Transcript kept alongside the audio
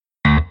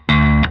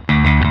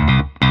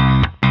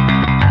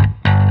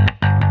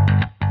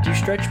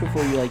stretch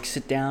before you like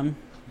sit down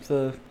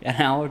for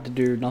an hour to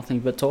do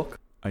nothing but talk?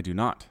 I do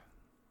not.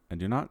 I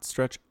do not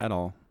stretch at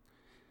all.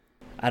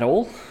 At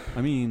all?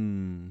 I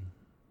mean,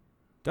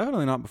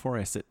 definitely not before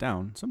I sit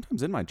down.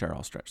 Sometimes in my chair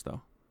I'll stretch,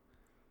 though.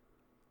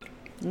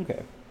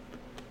 Okay.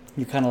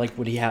 You're kind of like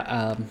Woody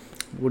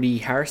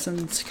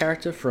Harrelson's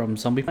character from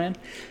Zombieland.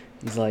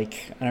 He's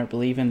like, I don't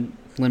believe in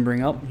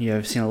limbering up. You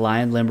ever seen a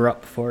lion limber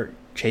up before it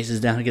chases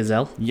down a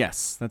gazelle?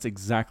 Yes, that's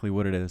exactly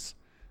what it is.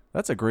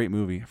 That's a great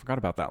movie. I forgot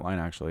about that line,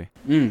 actually.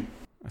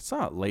 I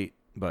saw it late,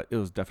 but it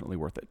was definitely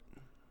worth it.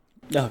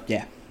 Oh,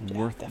 yeah.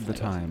 Worth the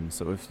time.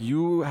 So if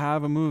you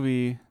have a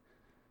movie,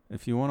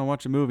 if you want to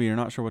watch a movie, you're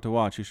not sure what to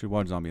watch, you should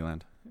watch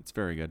Zombieland. It's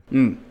very good.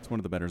 It's one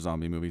of the better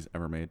zombie movies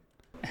ever made.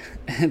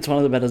 It's one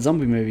of the better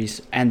zombie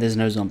movies, and there's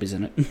no zombies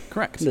in it.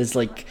 Correct. There's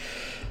like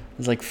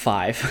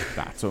 5.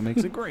 That's what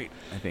makes it great,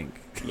 I think.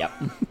 Yep.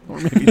 Or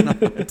maybe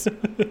not.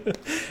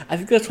 I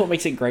think that's what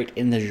makes it great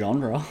in the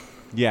genre.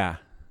 Yeah.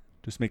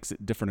 Just makes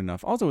it different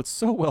enough. Also, it's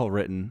so well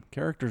written.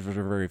 Characters are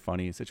very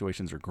funny.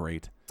 Situations are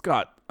great. It's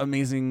got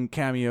amazing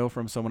cameo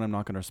from someone I'm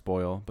not going to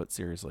spoil, but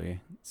seriously,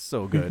 it's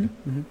so good.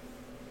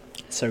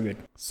 So good.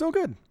 So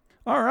good.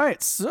 All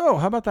right. So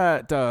how about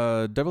that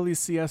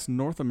WCS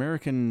North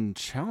American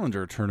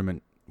Challenger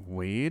Tournament,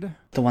 Wade?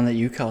 The one that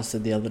you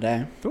casted the other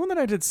day. The one that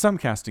I did some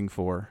casting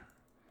for.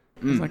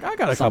 I was like, I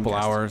got a couple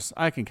hours.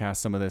 I can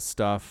cast some of this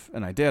stuff.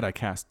 And I did. I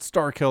cast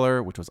Star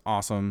Killer, which was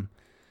awesome.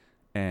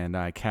 And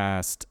I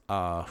cast,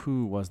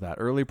 who was that?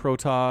 Early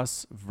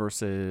Protoss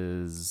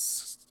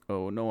versus,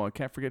 oh no, I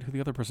can't forget who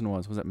the other person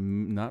was. Was it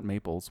not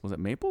Maples? Was it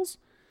Maples?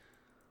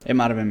 It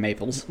might have been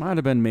Maples. Might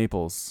have been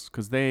Maples,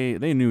 because they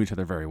knew each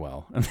other very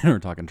well. And they were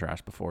talking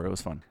trash before. It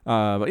was fun.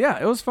 But yeah,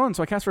 it was fun.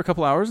 So I cast for a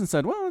couple hours and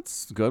said, well,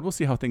 it's good. We'll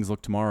see how things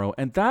look tomorrow.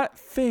 And that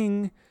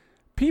thing,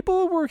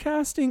 people were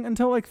casting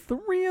until like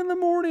 3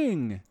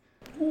 a.m.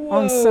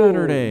 on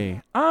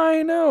Saturday.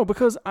 I know,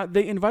 because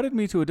they invited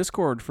me to a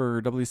Discord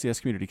for WCS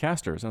Community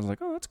Casters. I was like,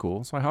 oh, that's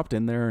cool. So I hopped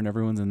in there, and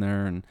everyone's in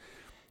there, and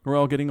we're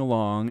all getting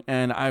along.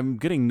 And I'm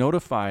getting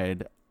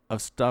notified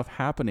of stuff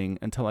happening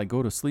until I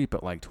go to sleep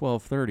at like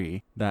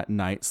 12:30 that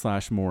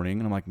night/morning.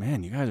 And I'm like,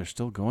 man, you guys are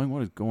still going?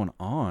 What is going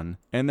on?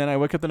 And then I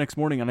wake up the next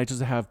morning, and I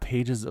just have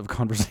pages of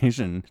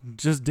conversation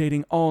just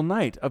dating all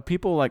night of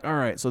people like, all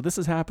right, so this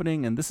is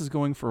happening, and this is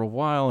going for a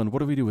while, and what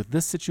do we do with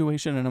this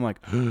situation? And I'm like,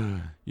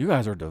 you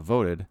guys are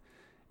devoted.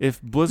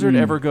 If Blizzard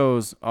ever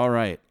goes, all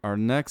right, our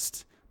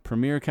next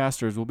premier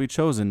casters will be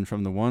chosen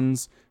from the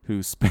ones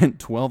who spent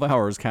 12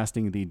 hours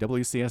casting the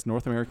WCS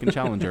North American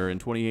Challenger in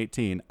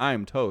 2018,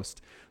 I'm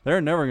toast. They're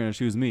never going to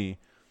choose me.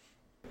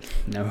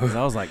 No. Because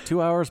I was like,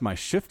 2 hours, my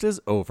shift is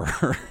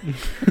over.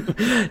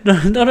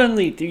 Not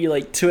only do you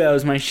like 2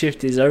 hours, my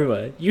shift is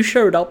over, you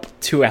showed up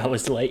 2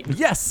 hours late.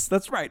 Yes,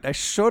 that's right. I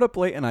showed up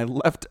late and I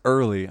left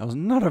early. I was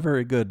not a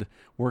very good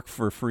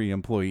work-for-free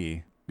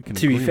employee.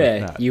 To be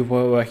fair, you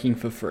were working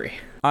for free.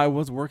 I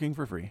was working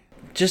for free.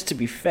 Just to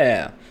be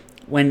fair,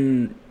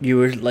 when you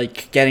were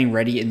like getting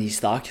ready in the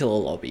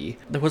Starkiller lobby,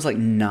 there was like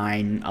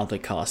 9 other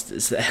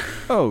casters there.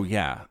 Oh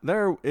yeah,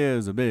 there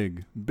is a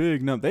big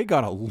number. They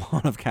got a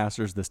lot of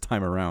casters this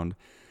time around,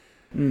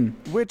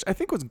 which I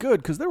think was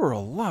good because there were a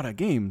lot of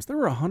games. There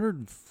were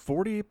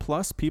 140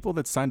 plus people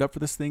that signed up for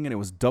this thing, and it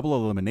was double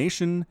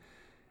elimination,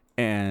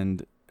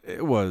 and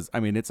it was, I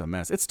mean, it's a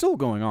mess. It's still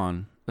going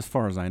on as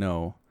far as I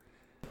know.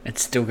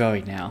 It's still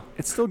going now.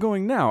 It's still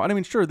going now. And I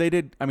mean, sure, they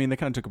did. I mean, they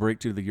kind of took a break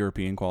to the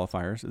European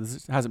qualifiers.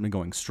 This hasn't been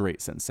going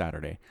straight since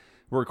Saturday.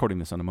 We're recording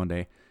this on a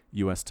Monday,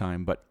 U.S.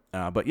 time. But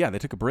yeah, they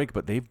took a break,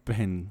 but they've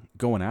been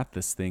going at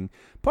this thing.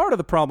 Part of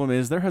the problem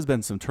is there has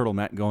been some turtle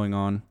met going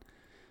on,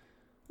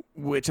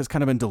 which has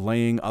kind of been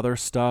delaying other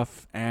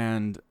stuff.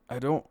 And I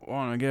don't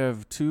want to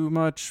give too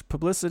much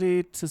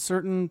publicity to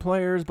certain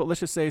players, but let's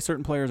just say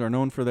certain players are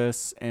known for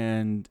this,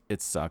 and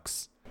it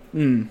sucks.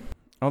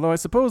 Although I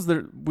suppose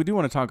that we do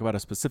want to talk about a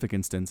specific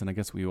instance, and I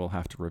guess we will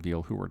have to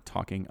reveal who we're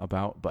talking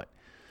about, but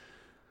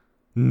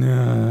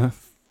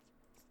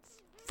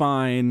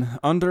fine.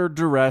 Under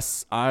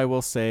duress, I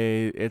will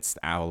say it's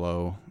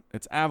Avalo.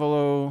 It's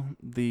Avalo,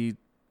 the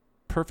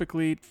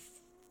perfectly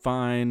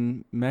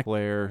fine mech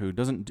player who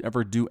doesn't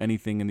ever do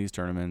anything in these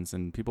tournaments,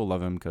 and people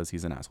love him because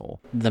he's an asshole.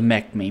 The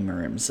mech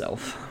memer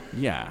himself.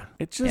 Yeah.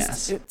 It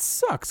just, It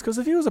sucks, because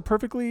if he was a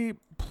perfectly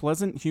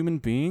pleasant human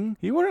being,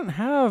 he wouldn't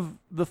have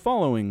the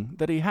following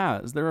that he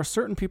has. There are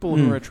certain people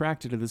who are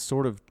attracted to this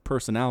sort of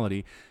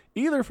personality,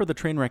 either for the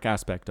train wreck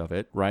aspect of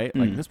it, right?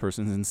 Like, this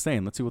person's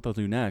insane. Let's see what they'll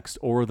do next.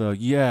 Or the,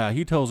 yeah,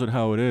 he tells it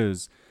how it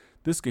is.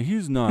 This guy,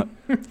 he's not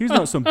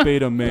some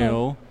beta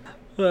male.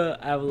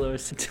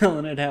 Avalos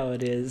telling it how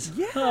it is.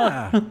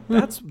 Yeah,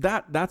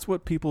 that's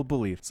what people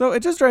believe. So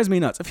it just drives me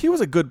nuts. If he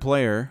was a good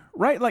player,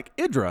 right? Like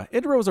Idra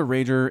was a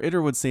rager.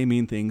 Idra would say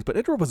mean things, but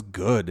Idra was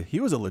good. He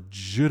was a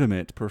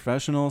legitimate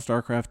professional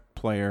StarCraft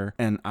player,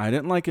 and I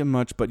didn't like him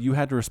much, but you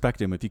had to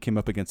respect him if you came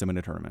up against him in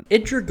a tournament.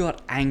 Idra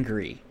got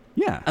angry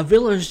Yeah.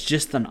 Avilo's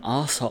just an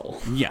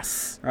asshole.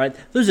 Yes. Right?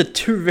 Those are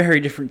two very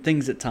different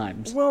things at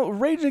times. Well,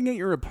 raging at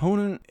your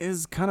opponent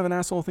is kind of an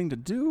asshole thing to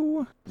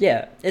do.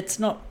 Yeah, it's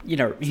not, he's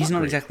not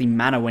great. exactly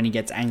manner when he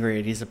gets angry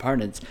at his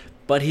opponents,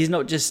 but he's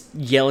not just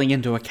yelling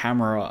into a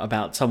camera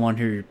about someone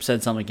who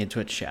said something in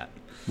Twitch chat.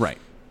 Right.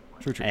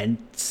 True. And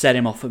set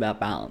him off about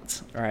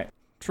balance. All right.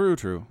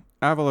 True.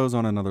 Avilo's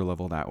on another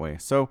level that way.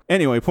 So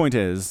anyway, point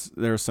is,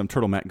 there's some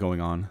turtle mech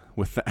going on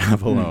with the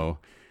Avilo,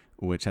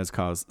 which has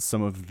caused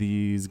some of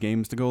these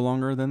games to go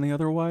longer than they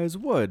otherwise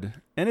would.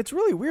 And it's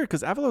really weird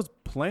because Avilo's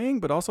playing,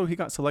 but also he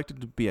got selected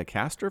to be a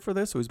caster for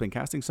this. So he's been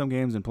casting some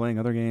games and playing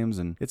other games.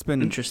 And it's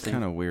been Interesting.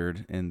 Kind of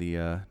weird in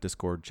the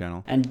Discord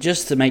channel. And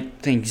just to make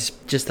things,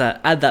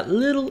 add that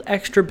little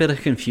extra bit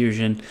of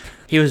confusion,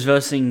 he was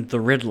versing the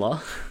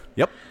Riddler.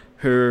 Yep.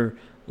 Who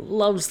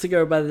loves to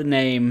go by the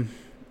name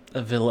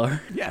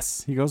Avilo.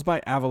 Yes, he goes by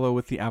Avilo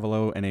with the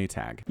Avilo NA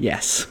tag.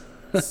 Yes.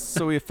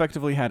 So we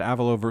effectively had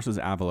Avilo versus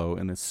Avilo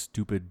in this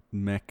stupid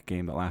mech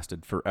game that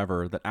lasted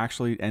forever that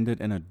actually ended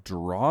in a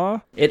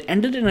draw. It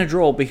ended in a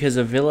draw because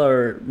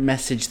Avilo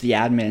messaged the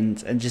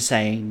admins and just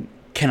saying,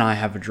 "Can I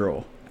have a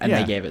draw?" And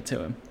they gave it to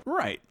him.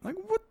 Right. Like,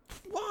 what?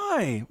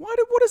 Why? What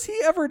has he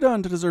ever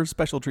done to deserve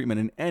special treatment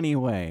in any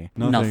way?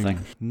 Nothing.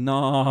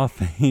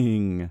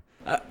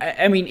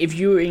 I mean, if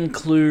you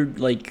include,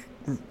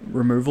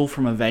 removal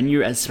from a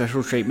venue as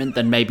special treatment,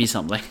 then maybe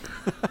something.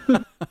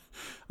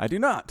 I do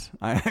not.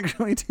 I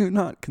actually do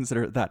not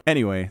consider it that.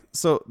 Anyway,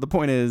 so the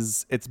point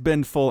is, it's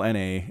been full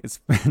NA. It's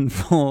been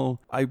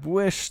full. I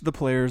wish the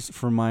players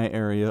from my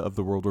area of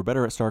the world were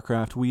better at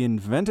StarCraft. We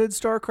invented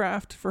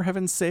StarCraft, for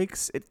heaven's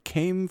sakes. It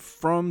came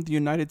from the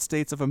United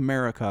States of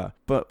America.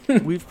 But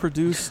we've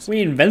produced...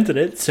 We invented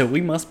it, so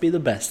we must be the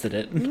best at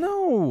it.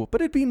 No,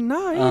 but it'd be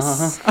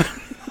nice.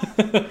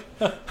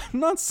 I'm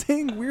not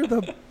saying we're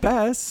the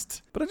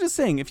best, but I'm just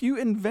saying if you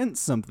invent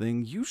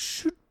something, you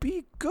should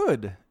be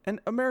good. And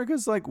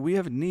America's like, we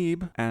have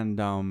Neeb and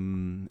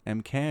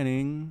M.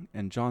 Canning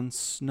and Jon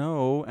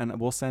Snow, and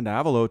we'll send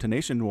Avilo to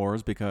Nation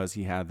Wars because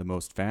he had the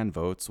most fan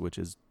votes, which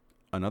is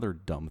another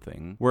dumb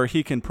thing, where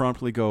he can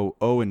promptly go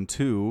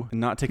 0-2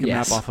 and not take a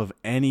map off of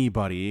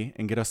anybody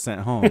and get us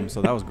sent home.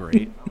 So that was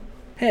great.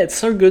 Hey, it's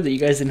so good that you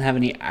guys didn't have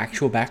any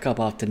actual backup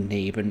after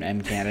Neeb and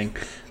M. Canning.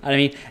 I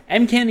mean,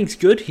 M. Canning's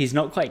good. He's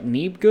not quite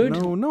Neeb good.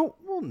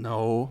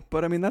 No.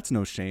 But I mean, that's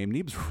no shame.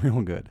 Neeb's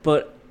real good.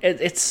 But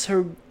it's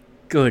so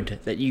good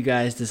that you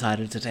guys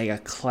decided to take a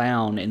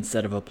clown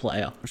instead of a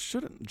player.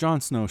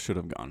 Jon Snow should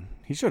have gone.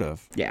 He should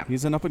have. Yeah.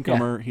 He's an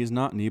up-and-comer. Yeah. He's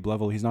not Neeb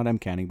level. He's not M.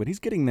 Canning, but he's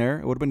getting there.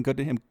 It would have been good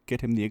to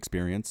get him the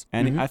experience.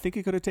 And I think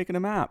he could have taken a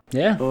map.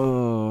 Yeah.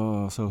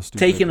 Oh, so stupid.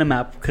 Taking a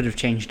map could have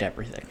changed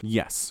everything.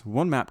 Yes.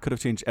 One map could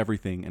have changed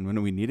everything. And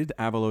when we needed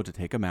Avilo to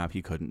take a map,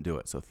 he couldn't do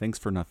it. So thanks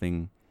for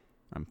nothing.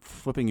 I'm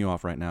flipping you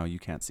off right now. You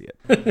can't see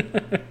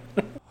it.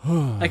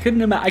 I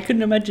couldn't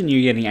imagine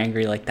you getting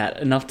angry like that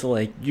enough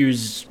to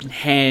use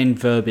hand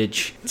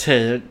verbiage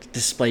to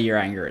display your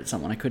anger at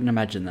someone. I couldn't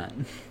imagine that.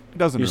 It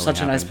doesn't. You're really such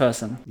happen. a nice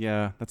person.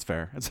 Yeah, that's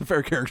fair. It's a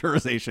fair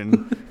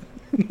characterization.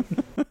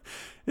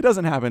 It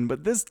doesn't happen,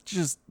 but this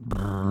just...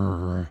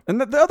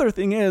 And the other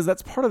thing is,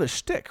 that's part of the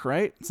shtick,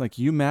 right? It's like,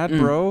 you mad,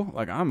 bro?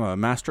 Like, I'm a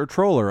master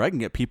troller. I can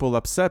get people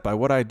upset by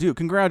what I do.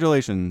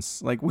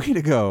 Congratulations. Like, way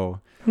to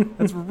go.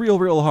 That's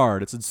real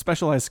hard. It's a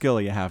specialized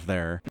skill you have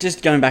there.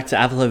 Just going back to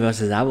Avilo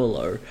versus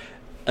Avilo,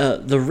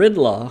 the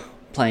Riddler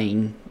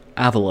playing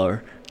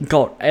Avilo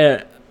got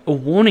a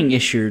warning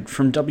issued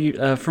from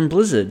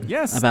Blizzard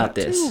about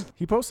this. Too.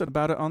 He posted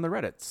about it on the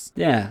Reddits.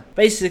 Yeah.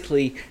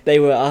 Basically, they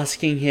were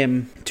asking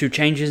him to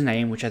change his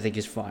name, which I think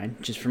is fine,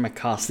 just from a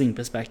casting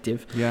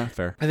perspective. Yeah,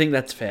 fair. I think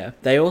that's fair.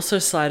 They also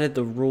cited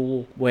the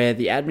rule where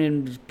the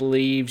admin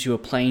believes you are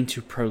playing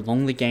to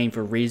prolong the game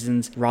for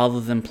reasons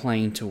rather than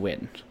playing to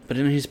win. But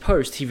in his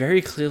post, he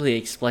very clearly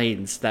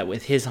explains that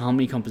with his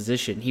harmony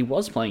composition, he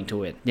was playing to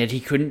win. Yet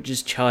he couldn't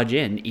just charge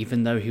in,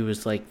 even though he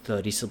was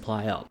 30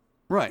 supply up.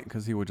 Right,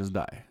 because he would just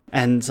die.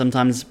 And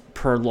sometimes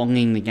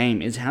prolonging the game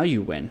is how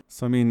you win.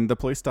 So, I mean, the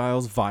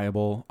playstyle's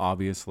viable,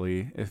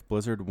 obviously. If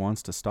Blizzard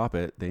wants to stop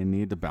it, they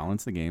need to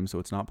balance the game so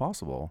it's not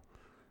possible.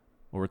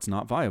 Or it's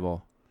not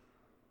viable.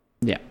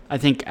 Yeah, I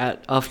think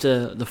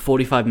after the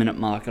 45-minute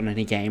mark on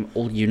any game,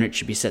 all units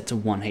should be set to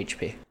 1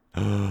 HP.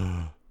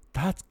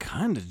 That's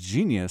kind of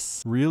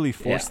genius. Really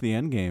force the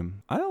end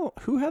game.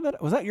 Who had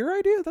that? Was that your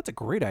idea? That's a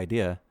great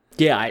idea.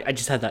 Yeah, I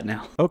just had that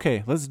now.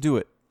 Okay, let's do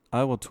it.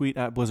 I will tweet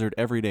at Blizzard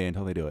every day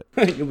until they do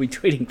it. You'll be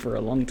tweeting for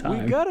a long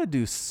time. We gotta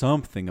do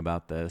something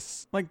about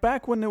this. Like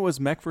back when it was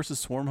Mech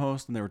versus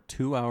Swarmhost and there were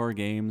 2-hour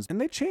games,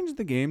 and they changed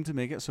the game to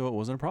make it so it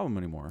wasn't a problem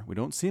anymore. We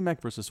don't see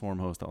Mech versus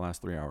Swarmhost that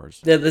lasts 3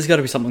 hours. There's got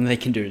to be something they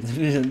can do.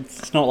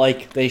 It's not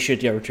like they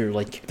should go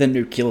to the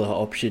nuclear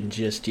option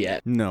just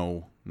yet.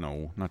 No,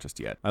 not just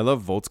yet. I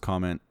love Volt's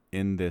comment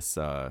in this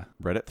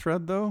Reddit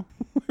thread though.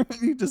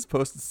 He just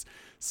posts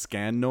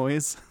scan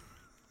noise.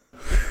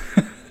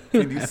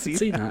 Can you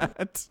see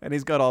that? And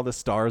he's got all the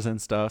stars and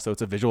stuff, so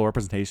it's a visual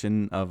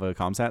representation of a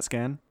ComSat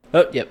scan.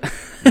 Oh, yep.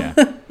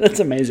 Yeah. That's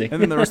amazing.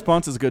 And then the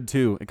response is good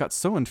too. It got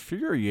so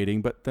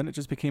infuriating, but then it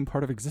just became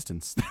part of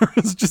existence. There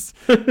was just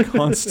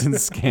constant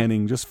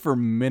scanning just for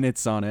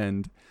minutes on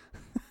end.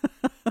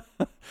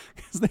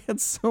 Because they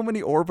had so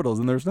many orbitals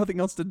and there's nothing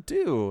else to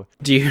do.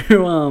 Do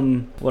you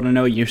want to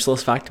know a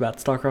useless fact about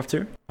StarCraft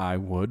 2? I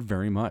would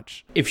very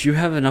much. If you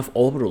have enough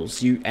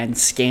orbitals and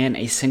scan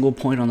a single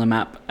point on the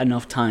map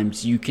enough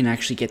times, you can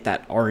actually get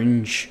that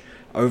orange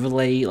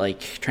overlay, like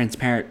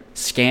transparent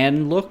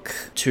scan look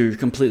to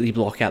completely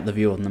block out the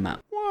view on the map.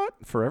 What?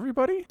 For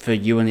everybody? For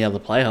you and the other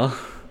player.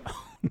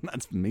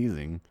 That's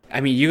amazing. I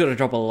mean, you gotta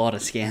drop a lot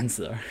of scans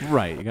though.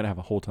 Right, you gotta have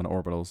a whole ton of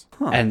orbitals.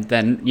 Huh. And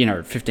then,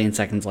 15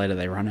 seconds later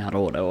they run out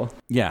or whatever.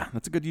 Yeah,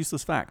 that's a good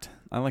useless fact.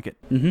 I like it.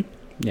 Mm-hmm.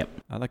 Yep.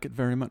 I like it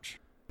very much.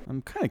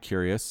 I'm kind of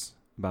curious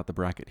about the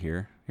bracket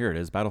here. Here it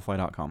is,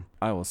 battlefly.com.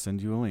 I will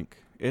send you a link.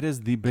 It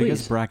is the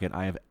biggest bracket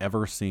I have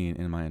ever seen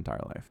in my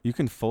entire life. You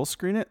can full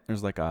screen it.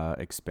 There's like a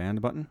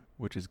expand button,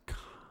 which is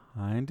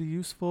kind of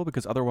useful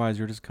because otherwise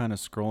you're just kind of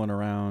scrolling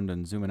around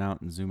and zooming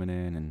out and zooming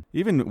in. And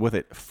even with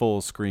it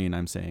full screen,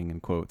 I'm saying in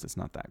quotes, it's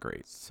not that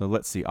great. So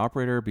let's see.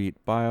 Operator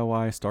beat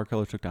BioWye.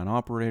 Starkiller took down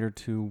Operator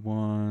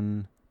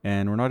 2-1.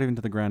 And we're not even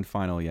to the grand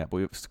final yet, but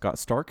we've got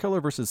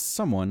Starkiller versus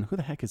someone. Who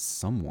the heck is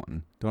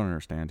someone? Don't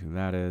understand who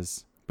that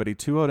is. But he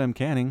 2-0'd M.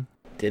 Canning.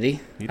 Did he?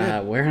 He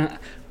did.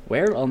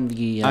 Where on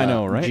the I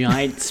know, right?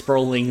 giant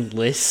sprawling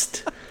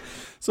list?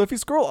 So if you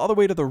scroll all the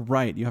way to the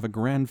right, you have a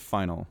grand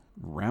final.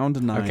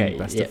 Round 9,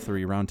 best of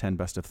 3. Round 10,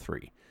 best of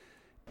 3.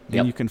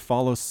 And you can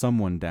follow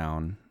someone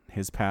down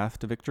his path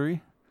to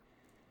victory.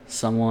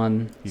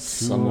 Someone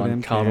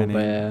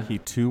Cuddlebear. He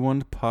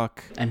 2-1'd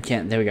Puck.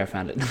 There we go,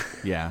 found it.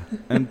 Yeah.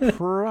 And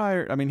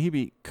he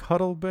beat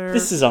Cuddlebear.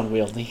 This is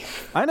unwieldy.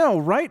 I know,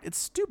 right? It's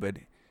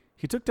stupid.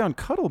 He took down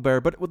Cuddlebear,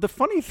 but the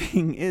funny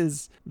thing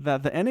is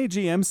that the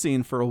NAGM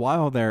scene for a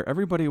while there,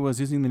 everybody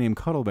was using the name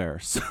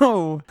Cuddlebear.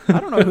 So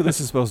I don't know who this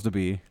is supposed to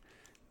be.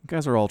 You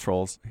guys are all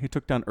trolls. He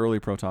took down early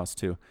Protoss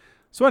too.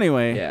 So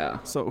anyway,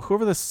 so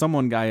whoever this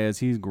someone guy is,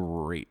 he's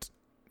great.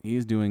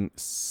 He's doing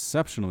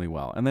exceptionally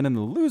well. And then in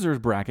the losers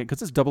bracket,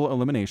 because it's double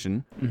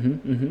elimination.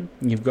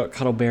 You've got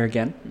Cuddlebear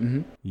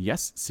again.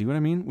 Yes, see what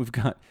I mean? We've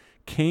got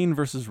Kane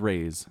versus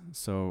Raze.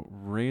 So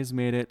Raze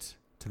made it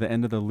to the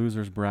end of the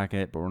losers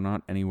bracket, but we're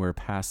not anywhere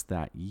past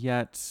that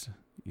yet.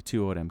 You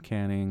 2-0'd M.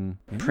 Canning.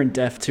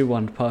 Printf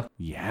 2-1 Puck.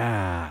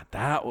 Yeah,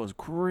 that was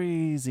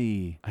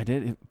crazy.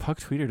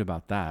 Puck tweeted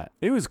about that.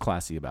 He was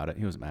classy about it.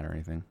 He wasn't mad or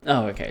anything.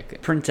 Oh, okay.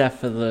 Printf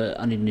for the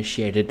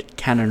uninitiated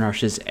cannon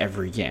rushes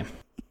every game.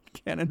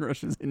 Cannon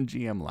rushes in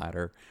GM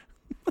ladder.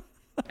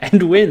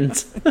 And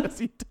wins. Yes,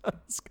 he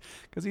does.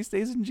 Because he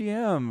stays in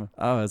GM.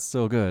 Oh, it's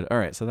so good. All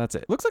right, so that's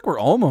it. Looks like we're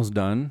almost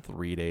done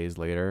 3 days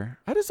later.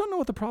 I just don't know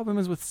what the problem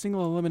is with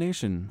single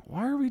elimination.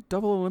 Why are we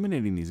double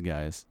eliminating these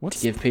guys? To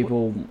give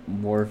people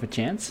more of a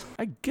chance?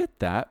 I get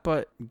that,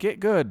 but get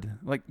good.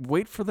 Like,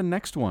 wait for the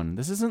next one.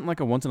 This isn't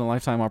like a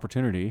once-in-a-lifetime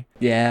opportunity.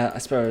 Yeah, I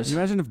suppose. Can you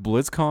imagine if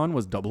BlizzCon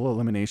was double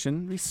elimination?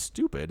 It'd be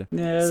stupid.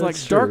 Yeah, it's like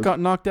true. Dark got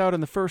knocked out in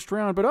the first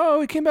round,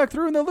 but he came back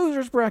through in the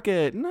losers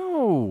bracket.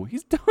 No,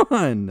 he's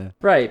done.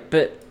 Right,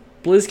 but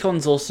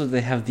BlizzCon's also,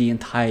 they have the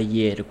entire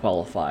year to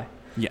qualify.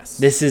 Yes.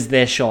 This is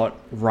their shot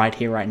right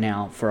here, right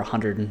now, for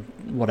 100 and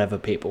whatever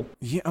people.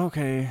 Yeah,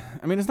 okay.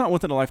 I mean, it's not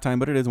once in a lifetime,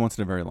 but it is once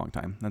in a very long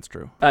time. That's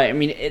true. I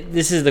mean,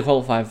 this is the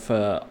qualifier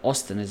for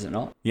Austin, is it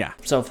not? Yeah.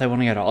 So if they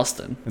want to go to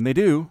Austin. And they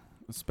do,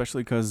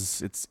 especially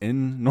because it's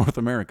in North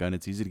America and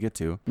it's easy to get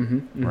to.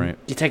 Right.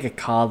 You take a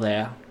car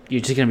there,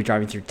 you're just going to be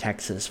driving through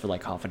Texas for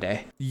like half a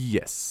day.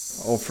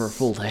 Yes. Or for a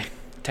full day.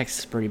 Texas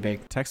is pretty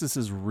big. Texas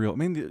is real. I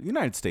mean, the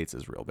United States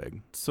is real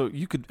big. So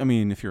you could,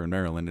 if you're in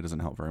Maryland, it doesn't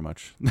help very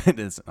much. It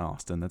is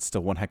Austin. That's still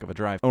one heck of a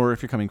drive. Or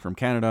if you're coming from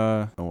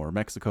Canada or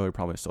Mexico, you're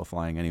probably still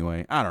flying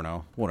anyway. I don't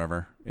know.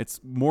 Whatever. It's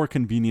more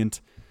convenient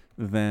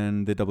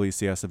than the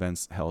WCS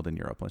events held in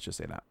Europe. Let's just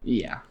say that.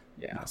 Yeah.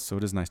 So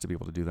it is nice to be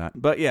able to do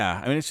that. But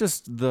yeah, I mean, it's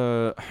just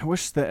I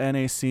wish the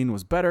NA scene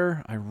was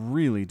better. I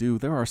really do.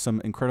 There are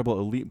some incredible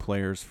elite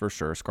players for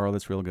sure.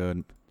 Scarlet's real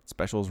good.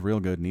 Special's real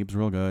good, Neeb's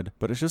real good,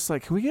 but it's just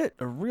like, can we get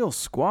a real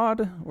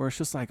squad where it's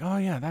just like, oh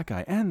yeah, that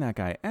guy and that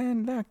guy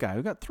and that guy.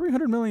 We got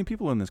 300 million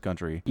people in this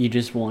country. You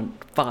just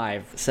want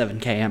 5 7K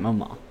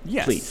MMR.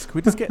 Yes. Please. Can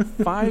we just get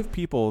 5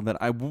 people that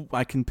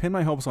I can pin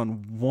my hopes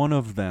on one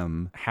of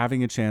them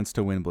having a chance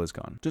to win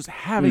BlizzCon? Just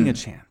having a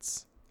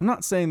chance. I'm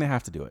not saying they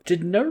have to do it.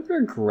 Did No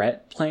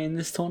Regret play in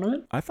this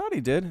tournament? I thought he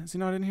did. Is he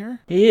not in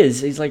here? He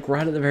is. He's like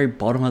right at the very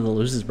bottom of the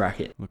losers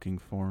bracket. Looking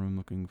for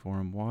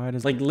him. Why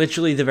does... Like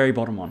literally the very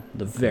bottom one.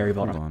 The very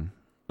bottom. Hold on.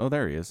 Oh,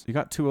 there he is. You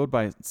got 2-0'd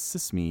by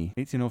Sismi,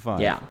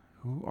 1805. Yeah.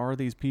 Who are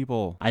these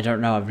people? I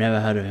don't know. I've never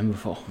heard of him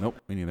before. Nope,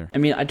 me neither. I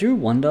mean, I do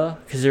wonder,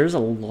 because there's a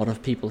lot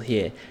of people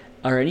here.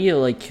 Are any of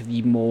like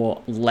the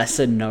more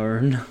lesser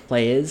known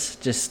players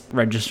just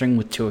registering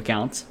with 2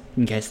 accounts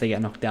in case they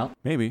get knocked out?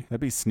 Maybe.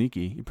 That'd be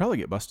sneaky. You'd probably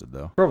get busted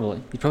though.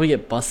 Probably. You'd probably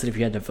get busted if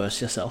you had to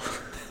verse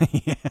yourself.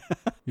 Yeah.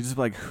 You just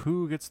be like,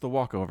 who gets the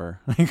walkover?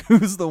 Like,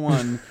 who's the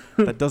one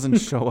that doesn't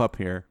show up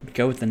here?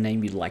 Go with the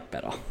name you like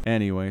better.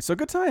 Anyway, so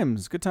good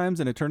times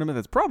in a tournament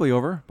that's probably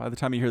over by the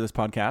time you hear this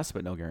podcast,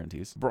 but no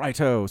guarantees.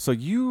 Brighto. So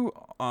you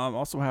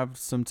also have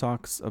some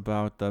talks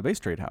about the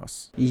Base Trade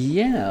House.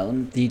 Yeah,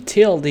 the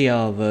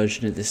TLDR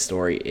version of this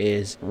story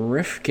is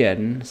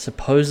Rifkin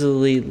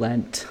supposedly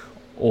lent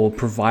or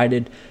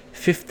provided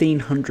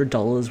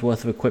 $1,500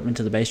 worth of equipment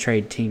to the Base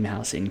Trade Team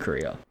House in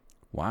Korea.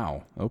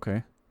 Wow.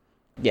 Okay.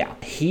 Yeah,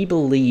 he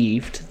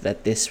believed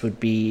that this would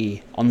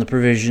be on the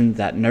provision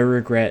that No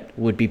Regret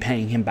would be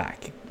paying him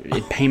back.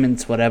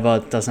 Payments, whatever,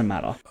 it doesn't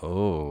matter.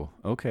 Oh,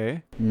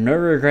 okay. No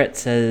Regret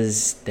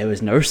says there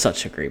was no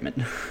such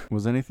agreement.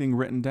 Was anything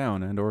written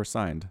down and or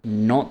signed?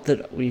 Not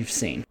that we've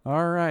seen.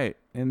 All right.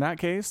 In that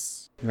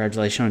case...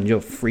 Congratulations on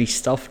your free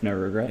stuff, No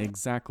Regret.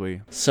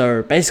 Exactly.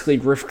 So basically,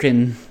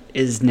 Rifkin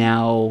is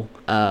now...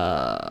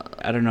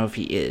 I don't know if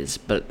he is,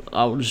 but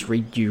I'll just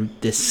read you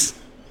this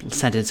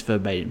sentence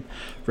verbatim.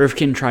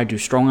 Rifkin tried to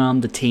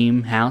strong-arm the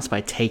team house by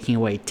taking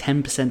away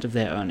 10% of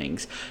their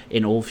earnings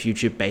in all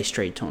future base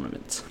trade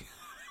tournaments.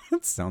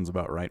 That sounds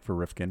about right for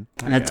Rifkin.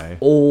 And that's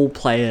all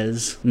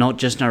players, not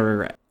just No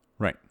Regret.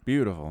 Right.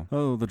 Beautiful.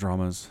 Oh, the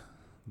dramas.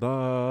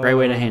 Great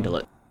way to handle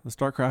it. The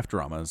StarCraft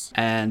dramas.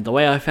 And the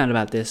way I found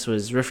about this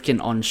was Rifkin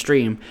on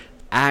stream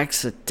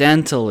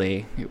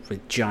accidentally,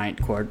 with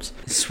giant quotes,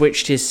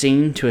 switched his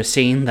scene to a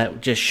scene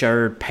that just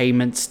showed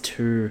payments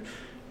to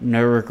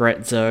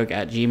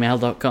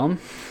noregretzerg@gmail.com.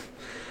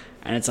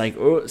 And it's like,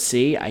 oh,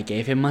 see, I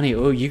gave him money.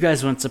 Oh, you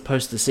guys weren't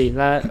supposed to see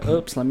that.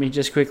 Oops, let me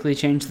just quickly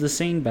change the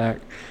scene back.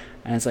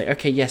 And it's like,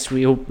 okay, yes,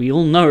 we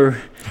all know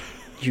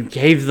you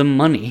gave them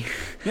money.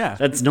 Yeah.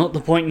 That's not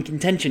the point in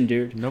contention,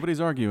 dude. Nobody's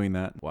arguing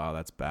that. Wow,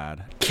 that's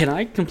bad. Can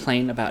I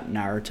complain about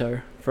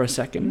Naruto for a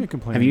second? You may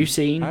complain. Have you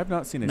seen I have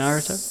not seen a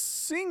Naruto?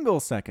 single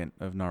second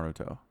of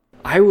Naruto.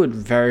 I would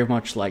very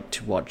much like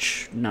to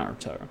watch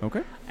Naruto.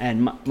 Okay.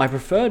 And my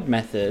preferred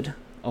method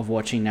of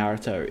watching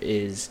Naruto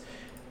is...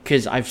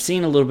 because I've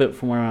seen a little bit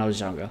from when I was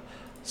younger.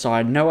 So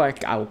I know I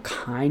will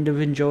kind of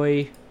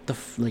enjoy the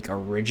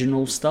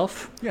original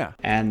stuff. Yeah.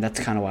 And that's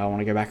kind of why I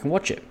want to go back and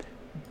watch it.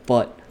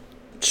 But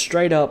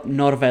straight up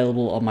not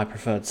available on my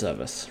preferred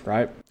service,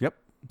 right? Yep.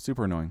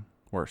 Super annoying.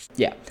 Worst.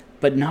 Yeah.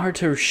 But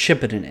Naruto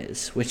Shippuden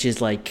is, which is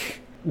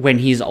like when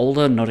he's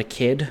older, not a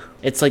kid.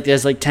 It's like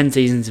there's like 10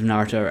 seasons of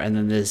Naruto and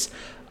then there's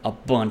a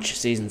bunch of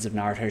seasons of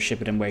Naruto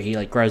Shippuden where he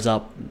like grows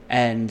up.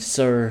 And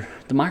so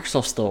the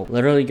Microsoft Store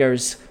literally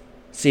goes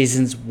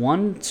seasons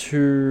 1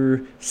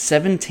 to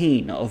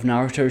 17 of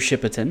Naruto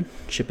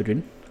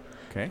Shippuden,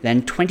 Okay.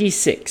 then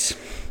 26.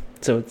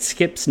 So it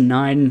skips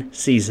 9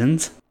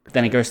 seasons.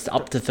 Then it goes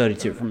up to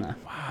 32 from there.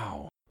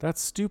 Wow. That's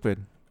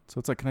stupid. So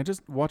it's like, can I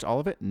just watch all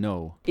of it?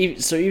 No.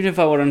 So even if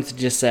I wanted to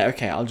just say,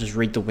 okay, I'll just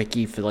read the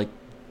wiki for like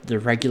the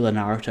regular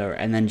Naruto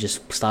and then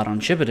just start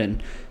on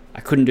Shippuden, I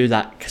couldn't do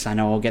that because I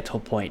know I'll get to a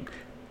point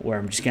where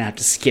I'm just going to have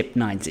to skip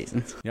 9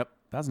 seasons. Yep.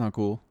 That's not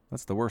cool.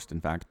 That's the worst, in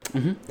fact.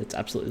 It's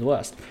absolutely the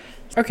worst.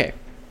 Okay.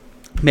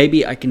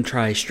 Maybe I can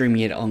try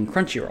streaming it on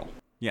Crunchyroll.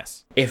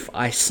 Yes. If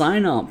I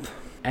sign up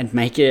and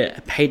make it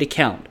a paid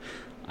account,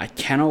 I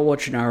cannot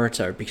watch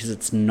Naruto because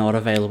it's not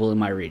available in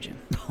my region.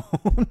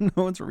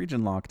 No, it's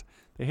region locked.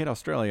 They hate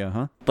Australia,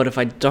 huh? But if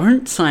I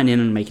don't sign in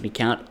and make an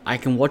account, I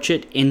can watch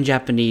it in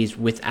Japanese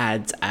with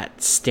ads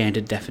at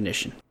standard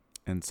definition.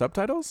 And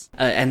subtitles?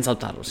 And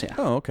subtitles, yeah.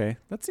 Oh, okay.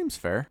 That seems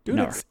fair. Dude,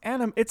 No.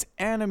 it's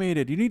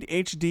animated. You need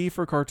HD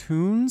for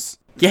cartoons?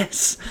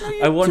 Yes, No,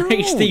 you I want don't.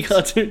 HD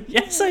cartoon.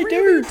 Yes, I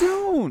Really do.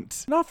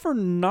 don't. Not for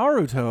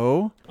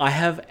Naruto. I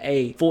have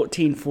a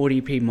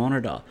 1440p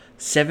monitor.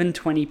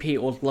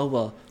 720p or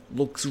lower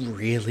looks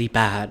really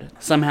bad.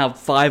 Somehow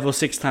 5 or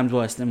 6 times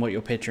worse than what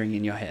you're picturing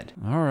in your head.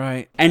 All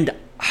right. And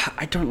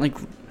I don't like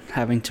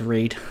having to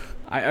read.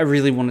 I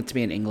really want it to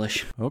be in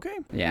English. Okay.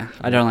 Yeah,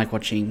 I don't like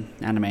watching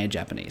anime in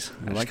Japanese.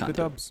 I like the can't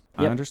do it. dubs.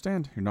 I Yep.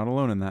 understand. You're not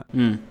alone in that.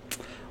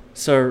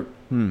 So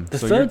the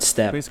So third you're-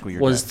 step basically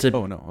you're was dead. to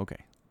Oh, no. Okay.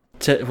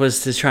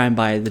 was to try and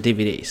buy the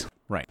DVDs,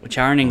 Right. which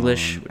are in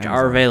English, which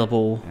are Amazon.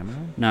 available.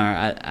 Amazon? No,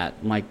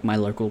 at my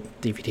local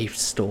DVD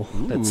store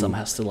that's Ooh.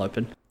 somehow still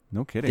open.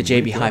 No kidding. The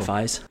Way to JB go.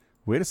 Hi-Fis.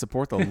 Way to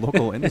support the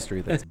local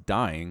industry that's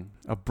dying.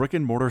 A brick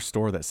and mortar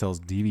store that sells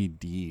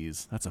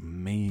DVDs. That's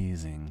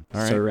amazing. All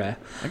right. So rare.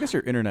 I guess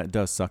your internet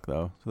does suck,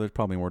 though, so there's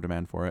probably more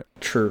demand for it.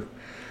 True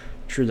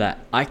that.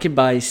 I could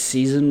buy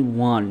season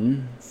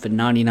 1 for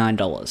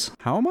 $99.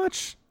 How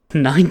much?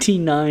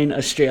 99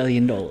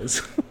 Australian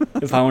dollars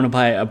if I want to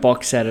buy a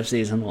box set of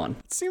season 1.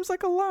 It seems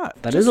like a lot.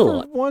 That Just is a for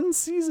lot. one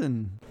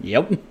season.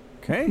 Yep.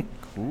 Okay,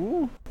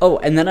 cool. Oh,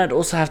 and then I'd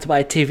also have to buy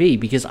a TV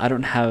because I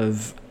don't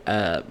have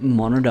a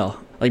monitor.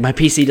 Like, my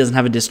PC doesn't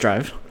have a disk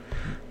drive.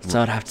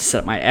 So I'd have to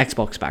set my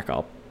Xbox back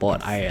up. But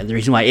the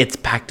reason why it's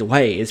packed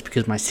away is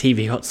because my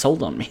TV got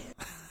sold on me.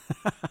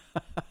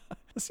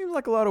 It seems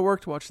like a lot of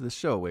work to watch this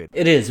show. Wait.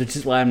 It is, which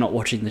is why I'm not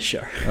watching the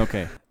show.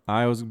 Okay.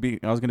 I was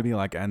gonna be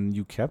like, and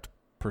you kept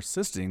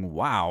persisting.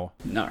 Wow.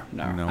 No,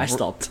 No, I we're-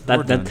 stopped.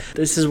 we're done.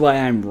 This is why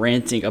I'm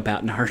ranting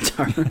about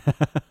Naruto.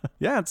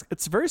 Yeah,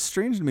 it's very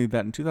strange to me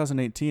that in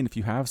 2018, if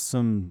you have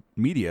some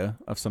media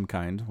of some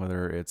kind,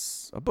 whether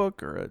it's a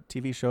book or a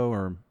TV show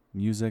or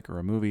music or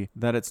a movie,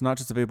 that it's not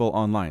just available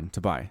online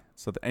to buy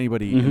so that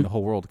anybody in the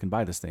whole world can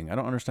buy this thing. I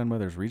don't understand why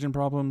there's region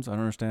problems. I don't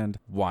understand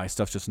why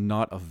stuff's just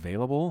not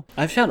available.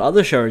 I've found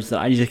other shows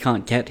that I just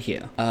can't get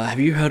here. Have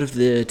you heard of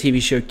the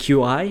TV show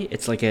QI?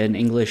 It's like an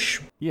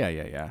English... Yeah.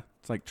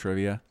 It's like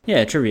trivia.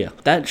 Yeah, trivia.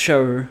 That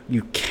show,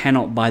 you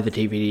cannot buy the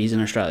DVDs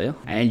in Australia,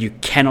 and you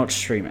cannot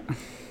stream it.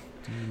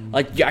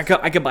 Like,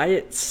 I could buy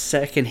it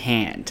second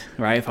hand,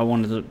 right, if I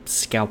wanted to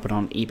scalp it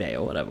on eBay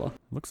or whatever.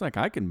 Looks like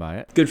I can buy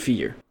it. Good for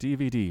you.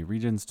 DVD,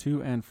 regions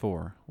 2 and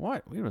 4.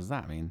 What does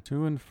that mean?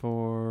 2 and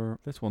 4.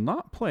 This will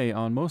not play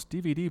on most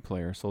DVD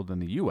players sold in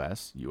the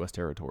US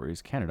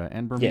territories, Canada,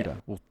 and Bermuda.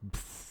 Yeah. Well,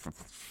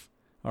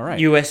 all right.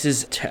 US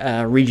is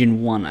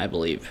region 1, I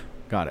believe.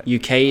 Got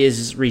it. UK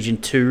is region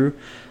 2,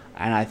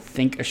 and I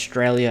think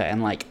Australia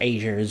and, like,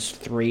 Asia is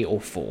 3 or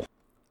 4.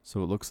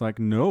 So it looks like,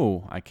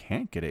 no, I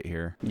can't get it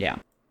here. Yeah.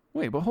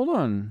 Wait, but hold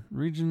on.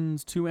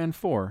 Regions 2 and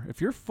 4. If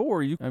you're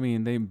 4,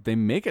 they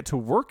make it to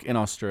work in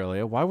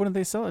Australia. Why wouldn't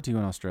they sell it to you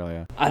in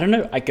Australia? I don't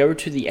know. I go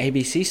to the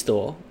ABC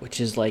store,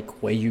 which is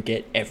like where you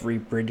get every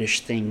British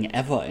thing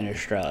ever in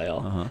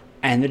Australia.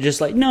 And they're just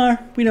like, no,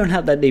 we don't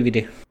have that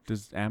DVD.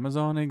 Does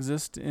Amazon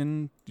exist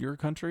in your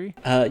country?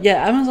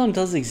 Yeah, Amazon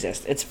does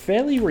exist. It's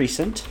fairly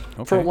recent.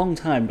 Okay. For a long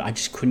time, I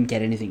just couldn't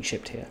get anything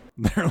shipped here.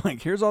 They're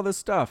like, here's all this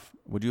stuff.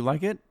 Would you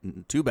like it?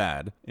 Too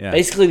bad. Yeah.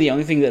 Basically, the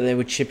only thing that they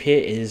would ship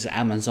here is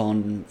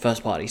Amazon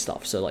first-party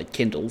stuff, so like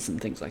Kindles and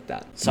things like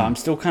that. So I'm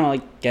still kind of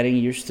like getting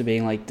used to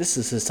being like, this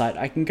is a site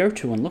I can go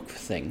to and look for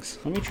things.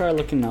 Let me try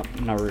looking up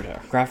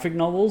Naruto. Graphic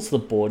novels, the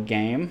board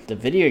game, the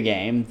video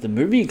game, the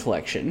movie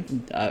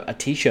collection, a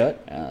t-shirt.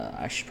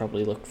 I should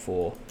probably look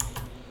for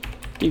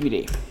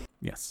DVD.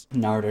 Yes.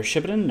 Naruto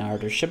Shippuden,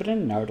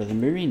 Naruto the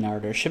movie,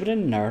 Naruto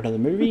Shippuden, Naruto the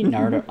movie,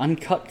 Naruto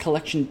Uncut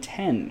Collection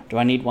 10. Do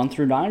I need 1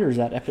 through 9, or is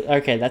that...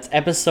 Okay, that's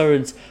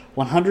episodes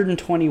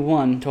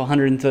 121 to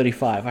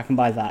 135. I can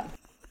buy that.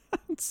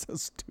 It's so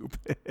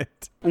stupid.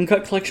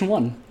 Uncut Collection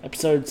 1,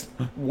 episodes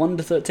 1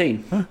 to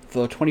 13,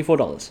 for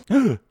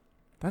 $24.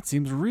 That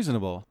seems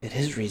reasonable. It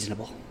is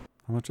reasonable.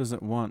 How much does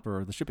it want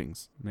for the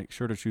shippings? Make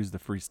sure to choose the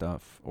free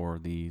stuff or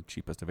the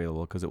cheapest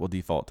available because it will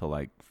default to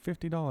like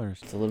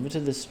 $50. Delivered to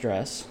this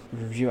address.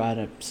 Review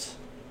items.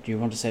 Do you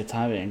want to save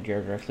time and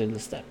go directly to the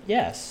step?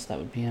 Yes, that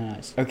would be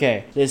nice.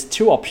 Okay, there's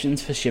 2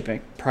 options for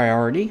shipping.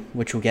 Priority,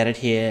 which will get it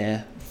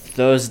here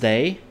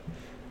Thursday,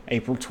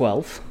 April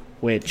 12th,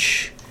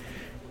 which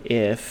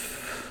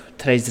if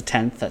today's the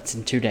 10th, that's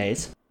in 2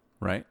 days.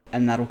 Right.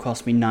 And that'll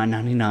cost me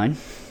 $9.99.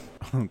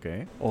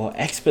 Okay. Or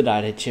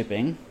expedited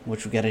shipping,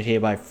 which will get it here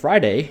by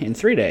Friday in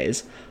 3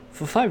 days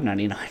for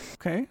 $5.99.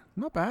 Okay,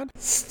 not bad.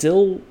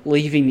 Still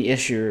leaving the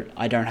issue,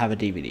 I don't have a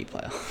DVD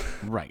player.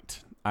 Right.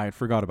 I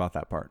forgot about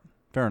that part.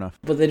 Fair enough.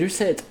 But they do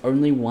say it's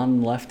only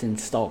 1 left in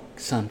stock,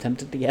 so I'm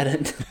tempted to get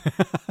it.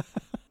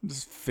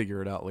 Just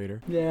figure it out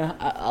later. Yeah,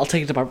 I'll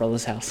take it to my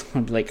brother's house.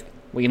 I'll be like,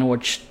 we're gonna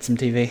watch some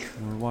TV.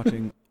 We're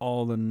watching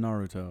all the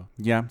Naruto.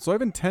 Yeah, so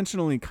I've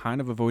intentionally kind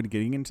of avoided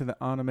getting into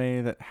the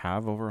anime that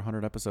have over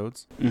 100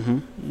 episodes.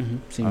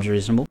 Seems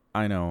reasonable.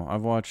 I know.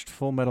 I've watched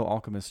Full Metal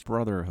Alchemist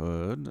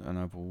Brotherhood, and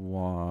I've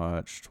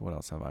watched... What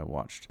else have I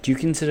watched? Do you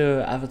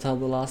consider Avatar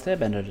The Last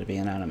Airbender to be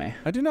an anime?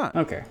 I do not.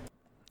 Okay.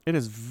 It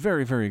is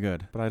very, very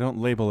good, but I don't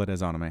label it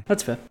as anime.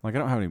 That's fair. Like, I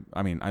don't have any...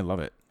 I mean, I love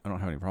it. I don't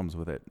have any problems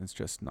with it. It's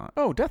just not...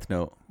 Oh, Death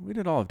Note. We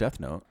did all of Death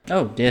Note.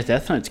 Oh, yeah,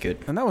 Death Note's good.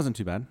 And that wasn't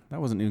too bad.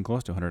 That wasn't even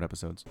close to 100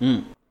 episodes.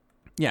 Mm.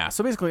 Yeah,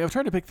 so basically, I've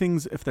tried to pick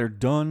things if they're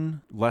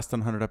done less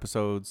than 100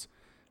 episodes,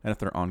 and if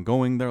they're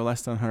ongoing, they're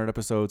less than 100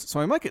 episodes. So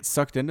I might get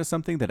sucked into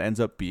something that ends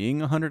up being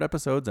 100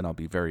 episodes, and I'll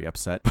be very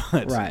upset.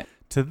 But Right.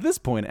 to this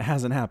point, it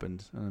hasn't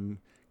happened. I'm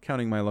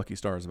counting my lucky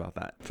stars about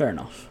that. Fair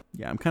enough.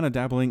 Yeah, I'm kind of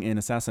dabbling in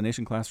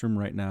Assassination Classroom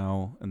right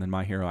now, and then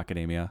My Hero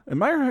Academia. And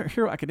My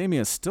Hero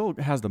Academia still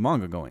has the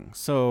manga going,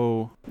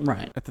 so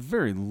Right. at the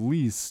very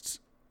least,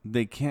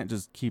 they can't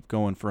just keep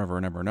going forever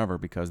and ever and ever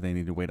because they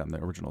need to wait on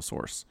the original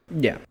source.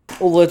 Yeah.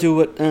 Or do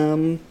what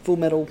Full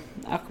Metal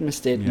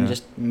Alchemist did Yeah. and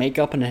just make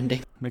up an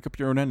ending. Make up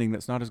your own ending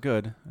that's not as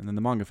good, and then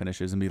the manga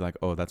finishes and be like,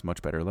 oh, that's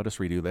much better. Let us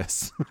redo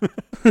this.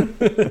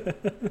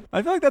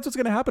 I feel like that's what's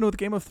going to happen with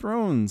Game of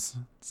Thrones.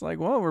 It's like,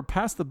 well, we're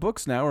past the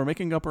books now. We're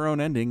making up our own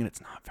ending, and it's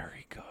not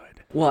very good.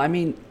 Well, I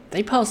mean,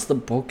 they passed the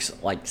books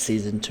like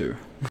season 2.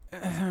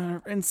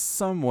 In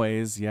some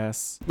ways,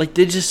 yes. Like,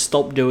 they just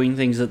stopped doing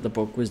things that the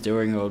book was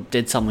doing or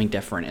did something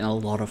different in a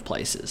lot of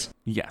places.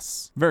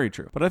 Yes, very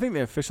true. But I think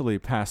they officially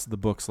passed the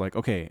books like,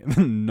 okay,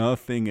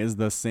 nothing is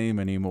the same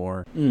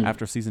anymore.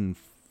 After season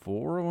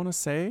 4, I want to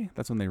say.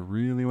 That's when they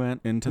really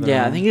went into their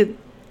Yeah, own.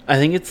 I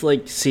think it's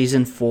like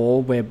season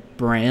 4 where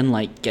Bran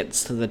like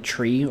gets to the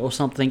tree or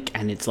something,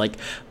 and it's like,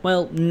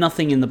 well,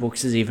 nothing in the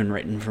books is even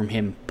written from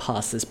him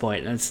past this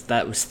point. And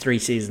that was 3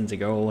 seasons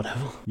ago or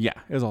whatever. Yeah,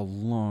 it was a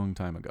long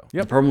time ago. The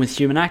Yep. problem with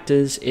human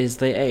actors is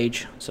they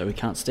age, so we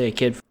can't stay a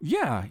kid.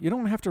 Yeah, you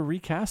don't have to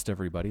recast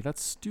everybody.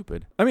 That's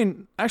stupid. I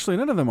mean, actually,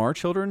 none of them are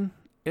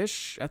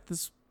children-ish at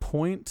this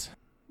point.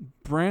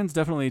 Bran's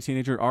definitely a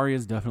teenager.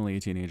 Arya's definitely a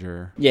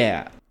teenager.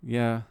 Yeah.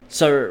 Yeah.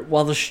 So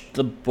while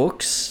the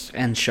books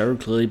and show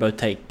clearly both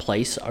take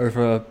place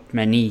over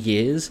many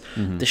years,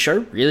 the show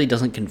really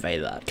doesn't convey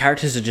that.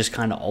 Characters are just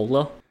kind of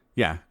older.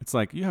 Yeah. It's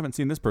like, you haven't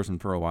seen this person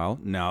for a while.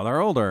 Now they're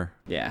older.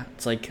 Yeah.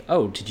 It's like,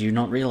 oh, did you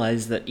not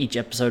realize that each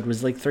episode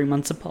was like 3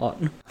 months apart?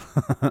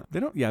 They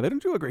don't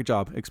do a great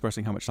job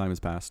expressing how much time has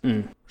passed.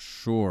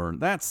 Sure.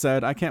 That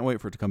said, I can't wait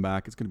for it to come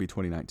back. It's going to be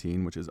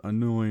 2019, which is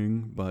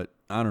annoying, but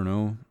I don't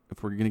know.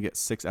 If we're going to get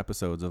 6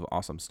 episodes of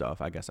awesome stuff,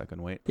 I guess I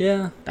can wait.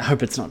 Yeah. I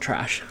hope it's not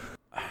trash.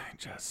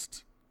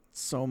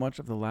 So much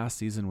of the last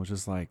season was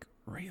just like,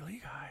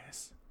 really,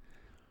 guys?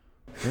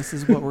 This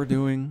is what we're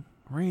doing?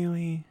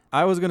 Really?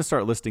 I was going to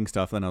start listing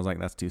stuff, then I was like,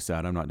 that's too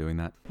sad. I'm not doing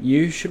that.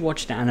 You should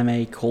watch an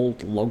anime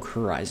called Log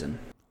Horizon.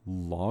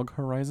 Log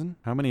Horizon?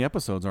 How many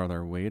episodes are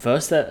there, Wade?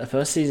 First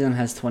season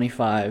has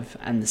 25,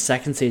 and the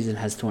second season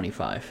has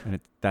 25.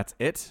 And that's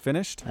it?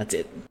 Finished? That's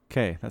it.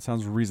 Okay, that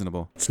sounds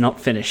reasonable. It's not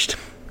finished.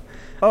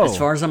 Oh. As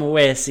far as I'm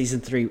aware, season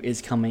 3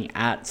 is coming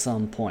at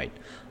some point,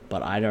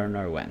 but I don't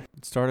know when.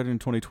 It started in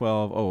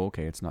 2012. Oh,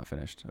 okay, it's not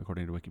finished,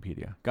 according to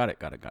Wikipedia. Got it.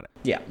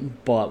 Yeah,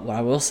 but what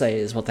I will say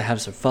is what they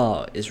have so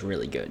far is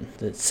really good.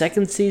 The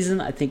second season,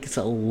 I think it's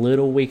a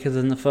little weaker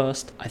than the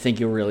first. I think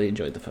you'll really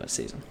enjoy the first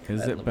season.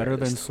 Is it better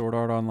than Sword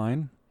Art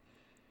Online?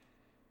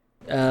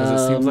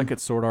 Because it seems like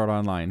it's Sword Art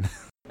Online.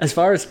 As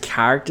far as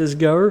characters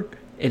go,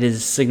 it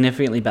is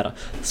significantly better.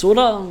 Sword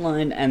Art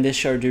Online and this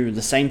show do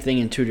the same thing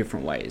in 2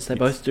 different ways. They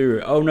both do,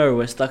 oh no,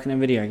 we're stuck in a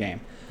video game.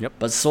 Yep.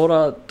 But Sword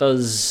Art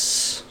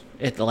does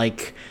it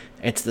like,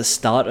 it's the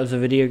start of the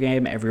video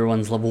game,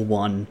 everyone's level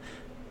 1,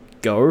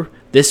 go.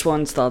 This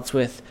one starts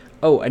with,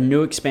 a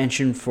new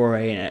expansion for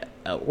a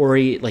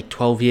already like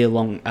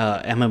 12-year-long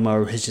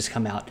MMO has just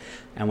come out.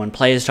 And when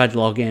players tried to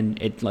log in,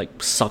 it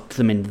like sucked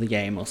them into the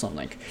game or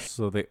something.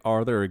 So they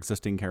are their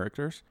existing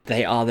characters?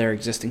 They are their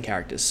existing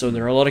characters. So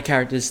there are a lot of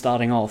characters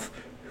starting off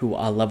who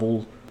are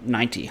level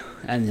 90,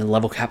 and the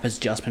level cap has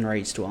just been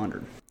raised to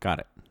 100. Got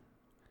it.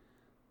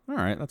 All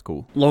right, that's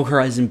cool. Log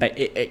Horizon,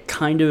 it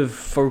kind of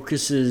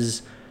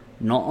focuses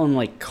not on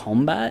like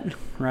combat,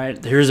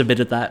 right? There's a bit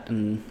of that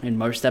in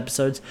most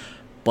episodes,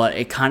 but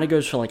it kind of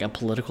goes for like a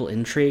political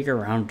intrigue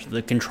around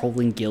the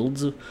controlling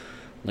guilds,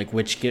 like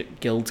which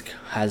guild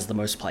has the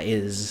most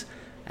players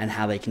and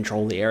how they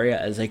control the area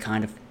as they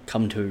kind of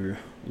come to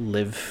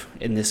live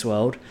in this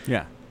world.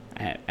 Yeah.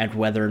 And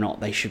whether or not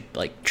they should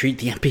like treat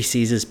the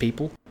NPCs as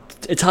people.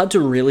 It's hard to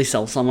really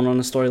sell someone on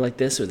a story like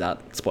this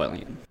without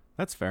spoiling it.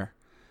 That's fair.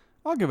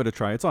 I'll give it a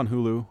try. It's on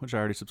Hulu, which I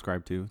already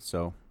subscribed to,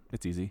 so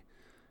it's easy.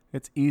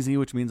 It's easy,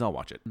 which means I'll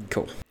watch it.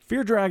 Cool.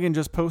 Fear Dragon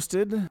just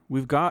posted.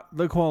 We've got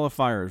the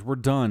qualifiers. We're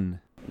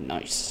done.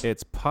 Nice.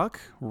 It's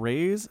Puck,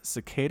 Raze,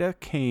 Cicada,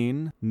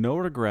 Kane, No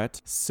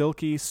Regret,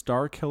 Silky,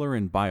 Star Killer,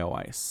 and Bio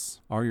Ice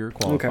are your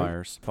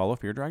qualifiers. Okay. Follow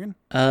Fear Dragon?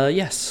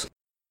 Yes.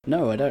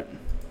 No, I don't.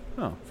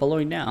 Oh.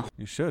 Following now.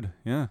 You should,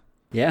 yeah.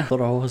 Yeah,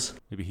 thought I was.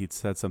 Maybe he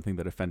said something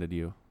that offended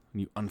you,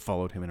 and you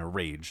unfollowed him in a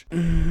rage.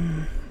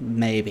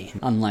 Maybe.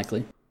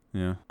 Unlikely.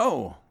 Yeah.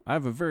 Oh, I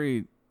have a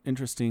very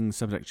interesting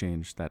subject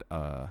change that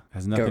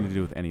has nothing to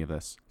do with any of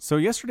this. So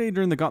yesterday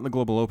during the Gauntlet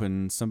Global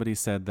Open, somebody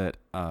said that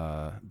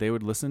they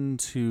would listen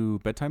to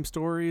bedtime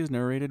stories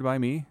narrated by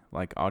me,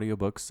 like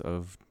audiobooks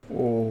of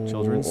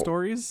children's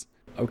stories.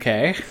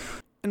 Okay.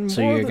 And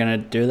so you're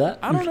going to do that?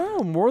 I don't know.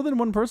 More than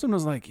one person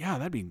was like, yeah,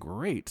 that'd be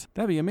great.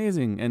 That'd be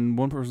amazing. And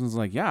one person was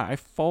like, yeah, I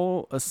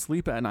fall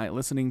asleep at night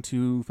listening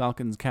to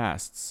Falcon's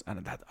casts.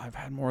 And I've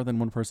had more than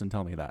one person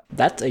tell me that.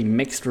 That's a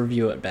mixed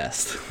review at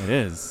best. It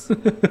is.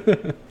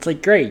 It's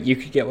like, great, you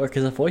could get work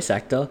as a voice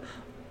actor,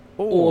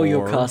 or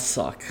your casts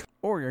suck.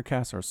 Or your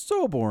casts are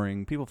so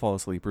boring, people fall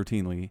asleep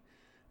routinely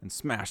and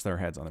smash their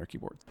heads on their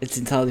keyboards. It's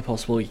entirely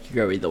possible you could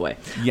go either way.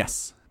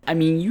 Yes. I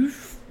mean,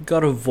 you've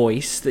got a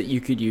voice that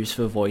you could use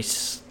for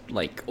voice,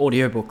 like,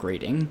 audiobook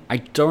reading. I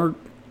don't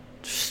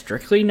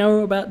strictly know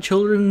about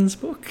children's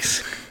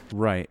books.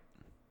 Right.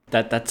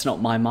 That's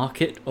not my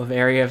market of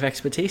area of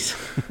expertise.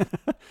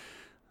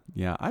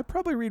 Yeah, I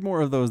probably read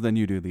more of those than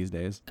you do these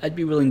days. I'd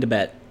be willing to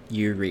bet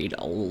you read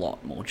a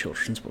lot more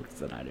children's books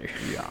than I do.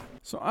 Yeah.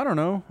 So I don't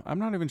know. I'm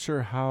not even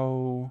sure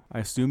how. I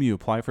assume you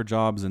apply for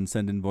jobs and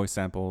send in voice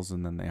samples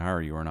and then they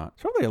hire you or not.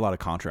 It's probably a lot of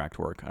contract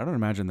work. I don't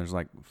imagine there's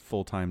like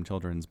full-time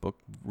children's book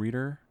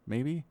reader,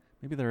 maybe.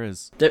 Maybe there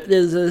is.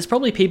 There's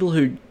probably people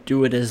who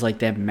do it as like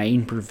their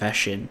main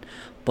profession,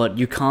 but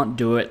you can't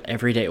do it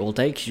every day all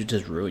day because you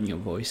just ruin your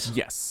voice.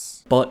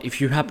 Yes. But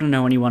if you happen to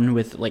know anyone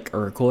with like a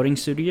recording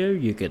studio,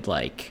 you could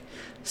like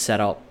set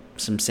up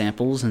some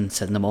samples and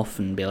send them off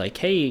and be like,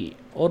 hey,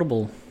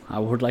 Audible, I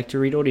would like to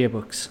read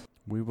audiobooks.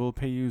 We will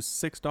pay you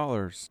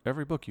 $6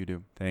 every book you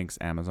do. Thanks,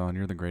 Amazon.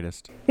 You're the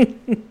greatest.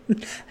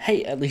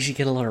 Hey, at least you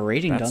get a lot of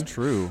reading done. That's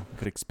true. I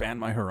could expand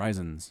my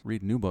horizons.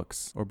 Read new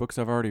books. Or books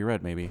I've already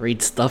read, maybe.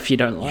 Read stuff you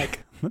don't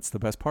like. That's the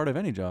best part of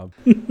any job.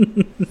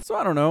 So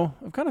I don't know.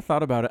 I've kind of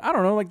thought about it. I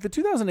don't know. Like the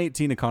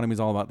 2018 economy is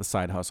all about the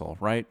side hustle,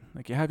 right?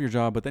 Like you have your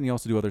job, but then you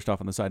also do other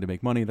stuff on the side to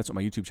make money. That's what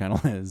my YouTube channel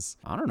is.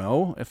 I don't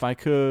know if I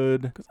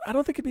could, because I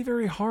don't think it'd be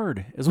very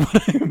hard is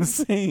what I'm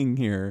saying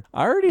here.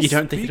 You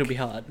don't think it'll be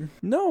hard?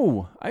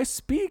 No, I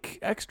speak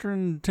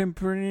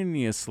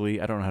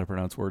extemporaneously. I don't know how to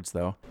pronounce words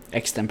though.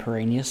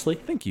 Extemporaneously?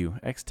 Thank you.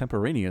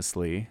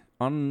 Extemporaneously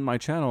on my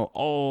channel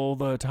all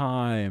the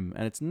time,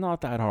 and it's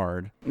not that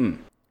hard.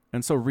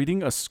 And so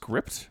reading a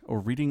script or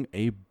reading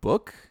a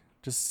book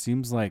just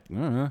seems like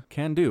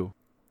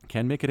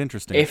can make it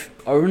interesting. If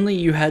only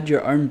you had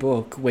your own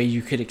book where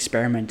you could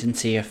experiment and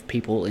see if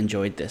people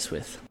enjoyed this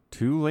with.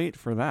 Too late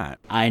for that.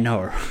 I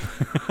know.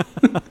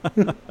 I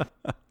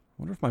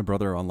wonder if my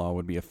brother-in-law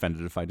would be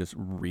offended if I just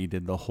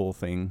redid the whole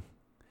thing.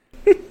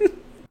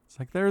 It's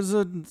like there's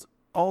an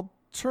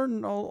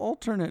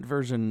alternate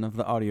version of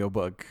the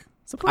audiobook.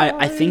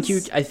 I think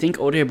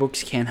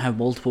audiobooks can have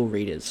multiple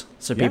readers,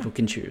 so people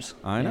can choose.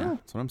 I know.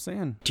 That's what I'm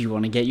saying. Do you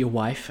want to get your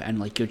wife and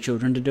like your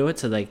children to do it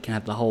so they can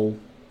have the whole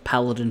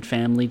Paladin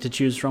family to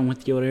choose from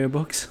with the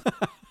audiobooks?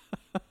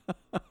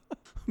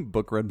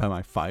 Book read by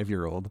my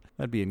 5-year-old.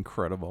 That'd be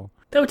incredible.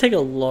 That would take a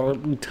lot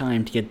of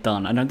time to get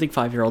done. I don't think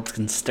 5-year-olds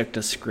can stick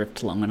to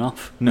script long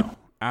enough. No.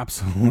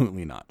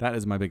 Absolutely not. That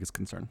is my biggest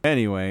concern.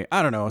 Anyway,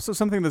 I don't know. So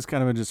something that's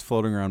kind of been just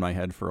floating around my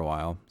head for a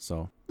while.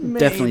 So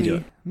definitely do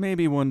it.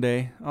 Maybe one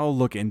day I'll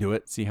look into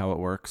it, see how it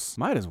works.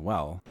 Might as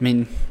well. I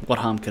mean, what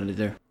harm could it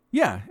do?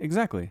 Yeah,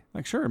 exactly.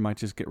 Like, sure, it might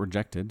just get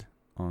rejected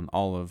on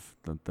all of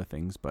the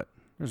things, but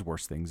there's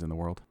worse things in the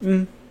world.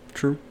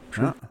 True.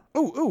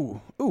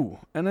 Ooh.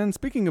 And then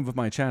speaking of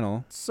my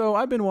channel, so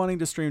I've been wanting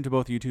to stream to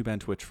both YouTube and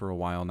Twitch for a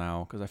while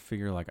now because I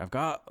figure like I've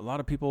got a lot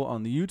of people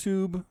on the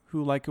YouTube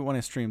who like it when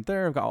I stream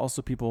there. I've got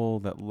also people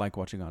that like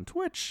watching on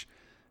Twitch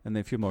and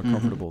they feel more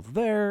comfortable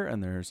there.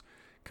 And there's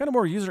kind of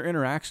more user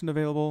interaction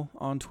available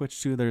on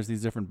Twitch too. There's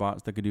these different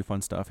bots that could do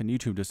fun stuff and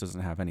YouTube just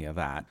doesn't have any of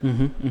that.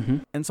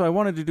 And so I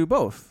wanted to do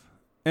both.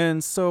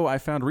 And so I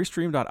found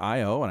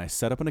Restream.io and I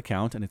set up an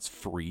account and it's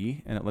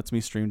free and it lets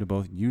me stream to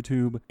both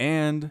YouTube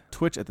and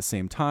Twitch at the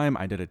same time.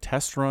 I did a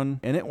test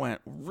run and it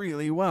went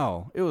really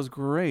well. It was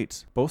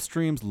great. Both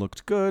streams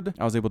looked good.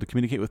 I was able to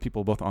communicate with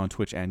people both on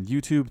Twitch and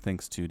YouTube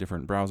thanks to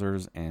different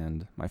browsers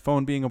and my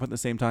phone being open at the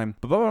same time.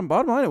 But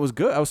bottom line, it was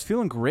good. I was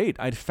feeling great.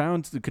 I'd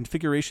found the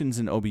configurations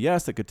in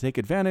OBS that could take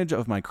advantage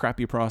of my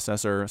crappy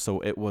processor.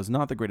 So it was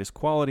not the greatest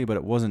quality, but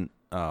it wasn't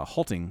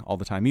halting all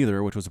the time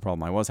either, which was a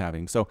problem I was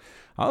having. So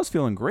I was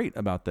feeling great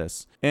about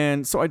this.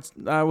 And so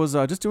I was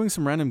just doing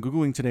some random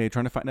Googling today,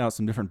 trying to find out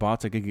some different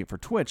bots I could get for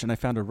Twitch. And I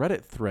found a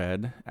Reddit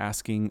thread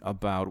asking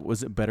about,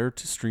 was it better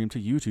to stream to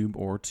YouTube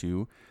or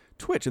to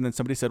Twitch? And then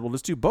somebody said, well,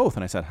 let's do both.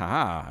 And I said,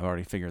 haha, I've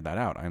already figured that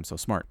out. I'm so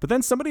smart. But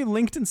then somebody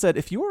linked and said,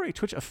 if you are a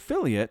Twitch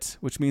affiliate,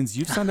 which means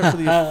you've signed up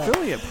for the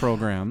affiliate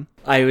program.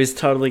 I was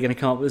totally going to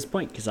come up with this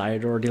point because I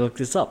had already looked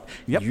this up.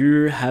 Yep.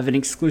 You have an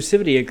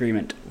exclusivity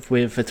agreement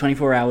for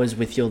 24 hours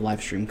with your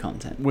live stream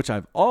content. Which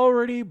I've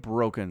already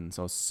broken.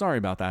 So sorry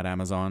about that,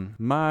 Amazon.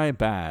 My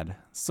bad.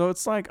 So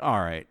it's like, all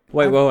right.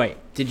 Wait.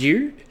 Did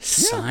you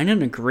sign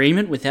an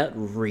agreement without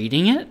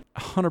reading it?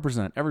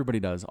 100%. Everybody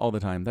does all the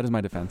time. That is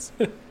my defense.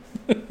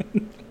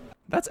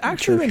 That's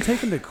actually been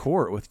taken to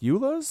court with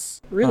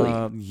EULAs.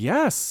 Really?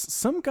 Yes.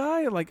 Some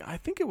guy, like, I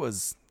think it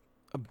was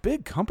a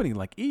big company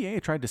like EA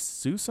tried to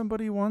sue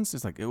somebody once.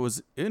 It's like, it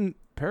was in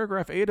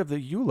paragraph 8 of the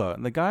EULA.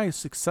 And the guy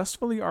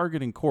successfully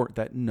argued in court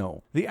that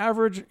no, the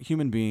average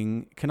human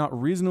being cannot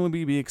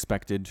reasonably be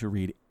expected to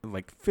read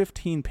like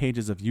 15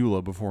 pages of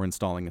EULA before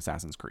installing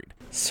Assassin's Creed.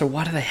 So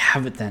why do they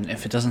have it then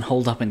if it doesn't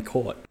hold up in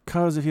court?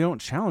 Because if you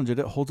don't challenge it,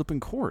 it holds up in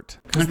court.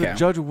 Because the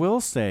judge will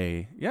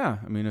say, yeah,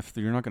 I mean, if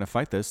you're not going to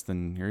fight this,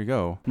 then here you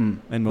go.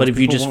 And but if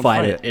you just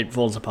fight it, it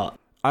falls apart.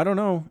 I don't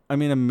know. I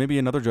mean, maybe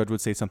another judge would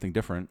say something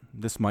different.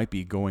 This might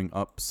be going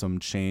up some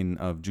chain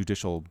of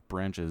judicial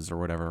branches or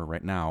whatever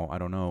right now. I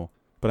don't know.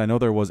 But I know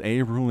there was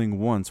a ruling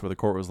once where the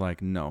court was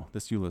like, no,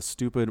 this EULA is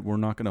stupid. We're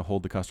not going to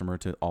hold the customer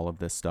to all of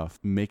this stuff.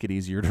 Make it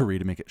easier to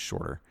read and make it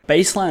shorter.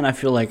 Baseline, I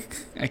feel like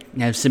I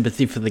have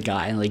sympathy for the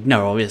guy. Like,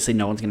 no, obviously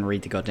no one's going to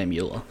read the goddamn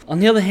EULA. On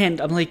the other hand,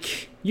 I'm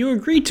like, you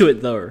agreed to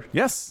it though.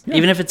 Yes. Yeah.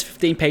 Even if it's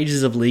 15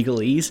 pages of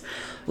legalese.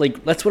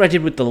 Like, that's what I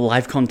did with the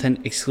live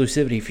content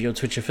exclusivity for your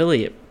Twitch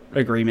affiliate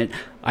agreement.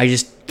 I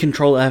just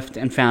Control F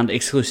and found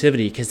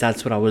exclusivity because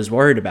that's what I was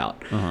worried about.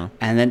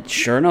 And then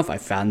sure enough, I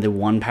found the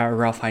one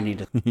paragraph I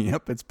needed.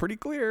 Yep, it's pretty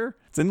clear.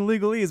 It's in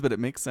legalese, but it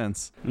makes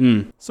sense.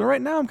 So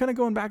right now I'm kind of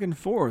going back and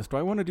forth. Do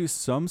I want to do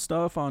some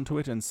stuff on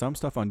Twitch and some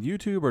stuff on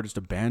YouTube, or just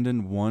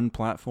abandon one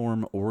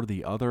platform or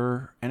the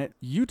other? And at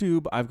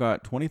YouTube, I've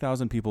got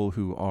 20,000 people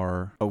who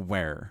are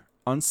aware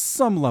on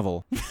some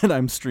level that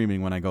I'm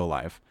streaming when I go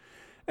live.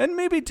 And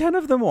maybe 10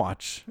 of them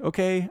watch.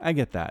 Okay, I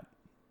get that.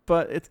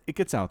 But it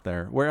gets out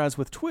there. Whereas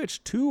with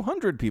Twitch,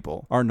 200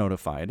 people are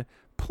notified,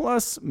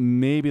 plus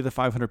maybe the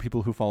 500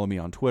 people who follow me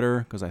on Twitter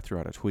because I threw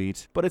out a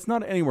tweet, but it's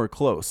not anywhere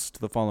close to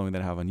the following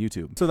that I have on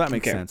YouTube. So that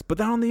makes sense. But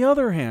then on the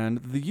other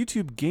hand, the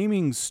YouTube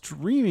gaming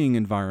streaming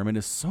environment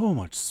is so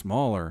much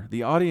smaller.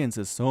 The audience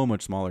is so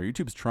much smaller.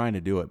 YouTube's trying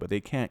to do it, but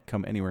they can't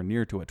come anywhere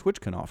near to what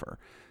Twitch can offer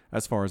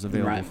as far as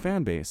available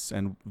fan base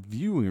and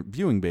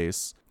viewing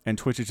base. And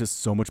Twitch is just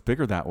so much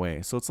bigger that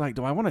way. So it's like,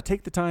 do I want to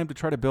take the time to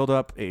try to build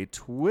up a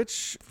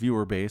Twitch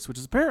viewer base, which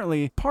is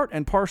apparently part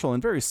and partial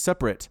and very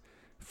separate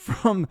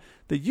from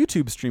the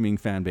YouTube streaming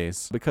fan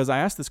base? Because I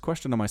asked this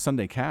question on my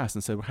Sunday cast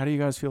and said, well, how do you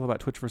guys feel about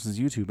Twitch versus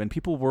YouTube? And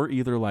people were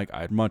either like,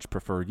 I'd much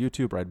prefer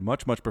YouTube, or I'd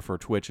much prefer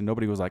Twitch. And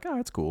nobody was like, oh,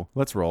 it's cool.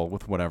 Let's roll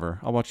with whatever.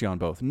 I'll watch you on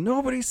both.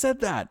 Nobody said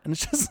that. And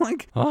it's just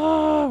like,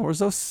 we're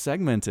so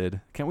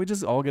segmented. Can't we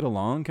just all get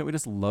along? Can't we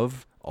just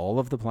love all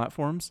of the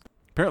platforms?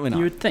 Apparently not.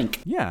 You would think.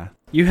 Yeah.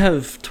 You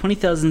have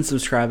 20,000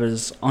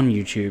 subscribers on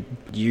YouTube.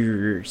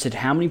 You said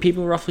how many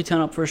people roughly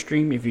turn up for a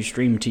stream if you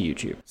stream to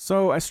YouTube?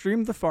 So I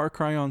streamed the Far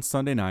Cry on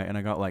Sunday night, and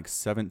I got like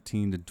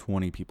 17 to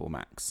 20 people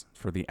max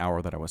for the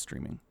hour that I was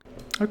streaming.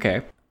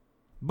 Okay.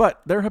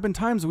 But there have been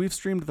times we've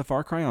streamed the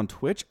Far Cry on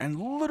Twitch,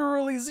 and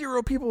literally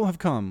 0 people have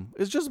come.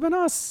 It's just been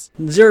us.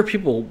 0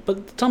 people,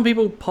 but some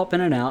people pop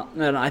in and out,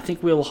 and I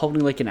think we're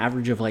holding like an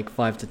average of like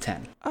 5 to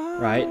 10,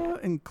 right?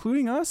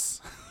 Including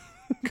us?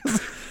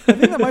 Because I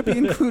think that might be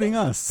including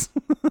us.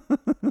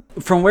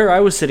 From where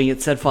I was sitting,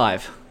 it said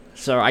 5.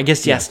 So I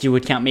guess, yes, you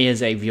would count me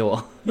as a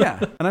viewer. Yeah,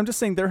 and I'm just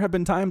saying there have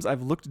been times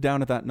I've looked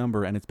down at that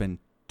number and it's been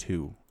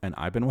 2. And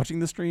I've been watching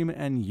the stream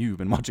and you've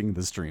been watching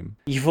the stream.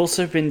 You've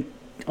also been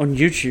on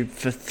YouTube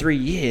for 3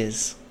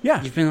 years.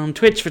 Yeah. You've been on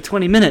Twitch for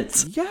 20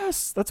 minutes.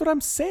 Yes, that's what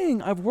I'm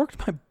saying. I've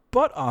worked my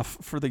butt off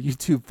for the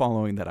YouTube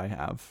following that I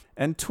have.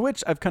 And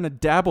Twitch, I've kind of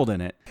dabbled in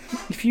it.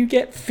 If you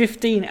get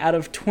 15 out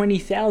of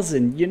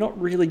 20,000, you're not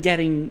really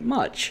getting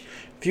much.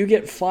 If you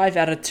get 5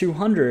 out of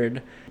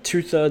 200,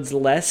 2/3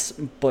 less,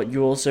 but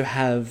you also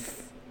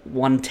have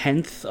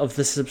 1/10 of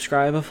the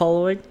subscriber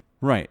following.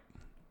 Right.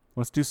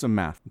 Let's do some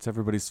math. It's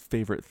everybody's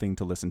favorite thing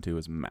to listen to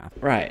is math.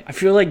 Right. I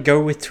feel like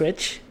go with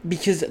Twitch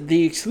because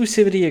the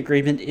exclusivity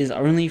agreement is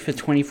only for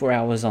 24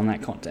 hours on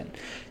that content.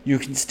 You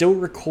can still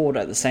record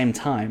at the same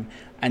time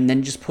and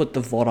then just put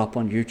the VOD up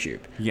on YouTube.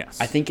 Yes.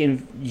 I think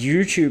in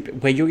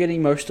YouTube, where you're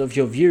getting most of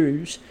your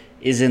views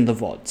is in the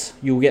VODs.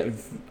 You'll get,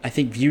 I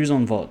think, views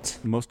on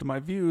VODs. Most of my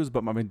views,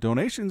 but my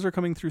donations are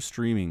coming through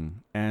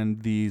streaming.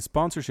 And the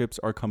sponsorships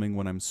are coming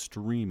when I'm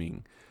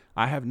streaming.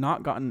 I have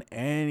not gotten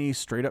any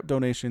straight up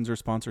donations or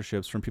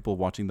sponsorships from people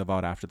watching the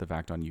VOD after the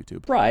fact on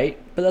YouTube. Right,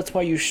 but that's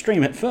why you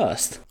stream it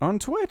first. On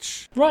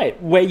Twitch. Right,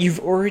 where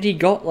you've already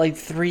got like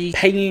 3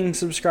 paying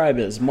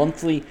subscribers,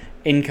 monthly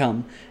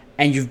income,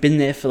 and you've been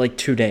there for like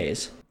 2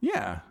 days.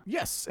 Yeah,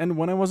 yes. And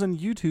when I was on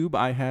YouTube,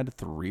 I had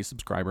 3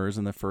 subscribers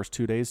in the first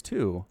 2 days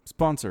too.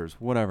 Sponsors,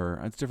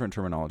 whatever. It's different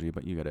terminology,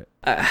 but you get it.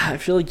 I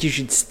feel like you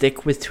should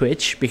stick with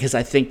Twitch because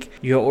I think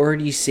you're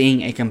already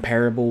seeing a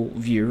comparable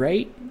view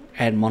rate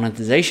and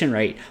monetization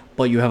rate,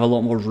 but you have a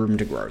lot more room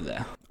to grow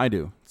there. I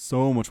do.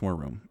 So much more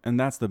room. And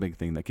that's the big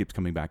thing that keeps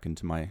coming back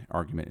into my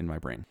argument in my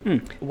brain.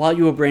 While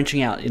you were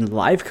branching out in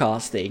live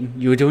casting,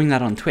 you were doing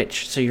that on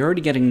Twitch. So you're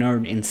already getting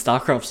known in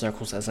StarCraft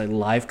circles as a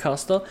live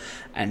caster,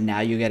 and now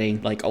you're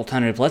getting like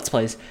alternative Let's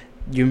Plays.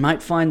 You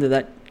might find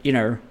that, you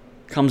know,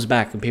 comes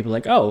back and people are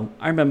like, oh,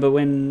 I remember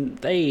when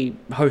they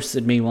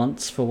hosted me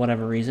once for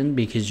whatever reason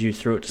because you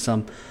threw it to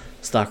some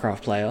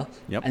StarCraft player.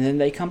 Yep. And then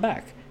they come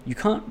back. You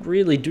can't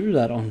really do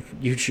that on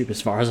YouTube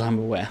as far as I'm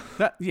aware.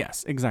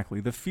 Yes, exactly.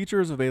 The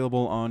features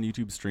available on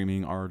YouTube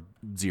streaming are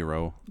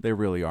 0. They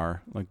really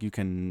are. Like, you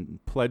can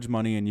pledge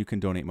money and you can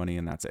donate money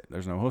and that's it.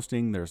 There's no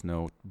hosting, there's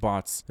no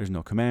bots, there's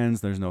no commands,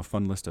 there's no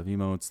fun list of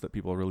emotes that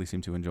people really seem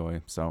to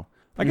enjoy. So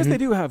I guess they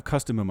do have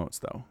custom emotes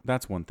though.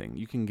 That's one thing.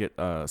 You can get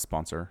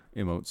sponsor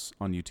emotes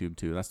on YouTube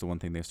too. That's the one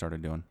thing they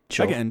started doing.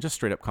 Sure. Again, just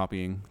straight up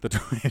copying the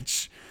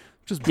Twitch.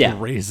 Just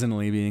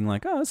brazenly being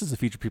like, oh, this is a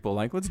feature people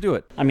like. Let's do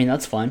it. I mean,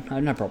 that's fine. I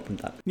have no problem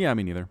with that. Yeah,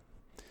 me neither.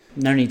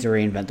 No need to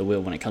reinvent the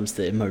wheel when it comes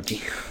to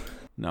emoji.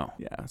 No.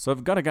 Yeah. So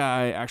I've got a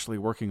guy actually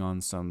working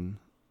on some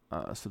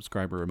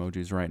subscriber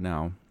emojis right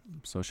now.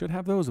 So should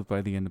have those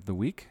by the end of the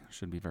week.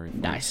 Should be very fun.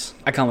 Nice.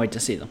 I can't wait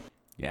to see them.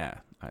 Yeah.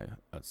 I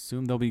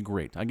assume they'll be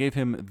great. I gave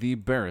him the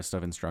barest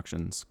of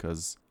instructions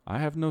because I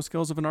have no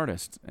skills of an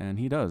artist, and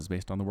he does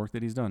based on the work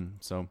that he's done.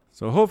 So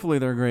hopefully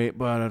they're great,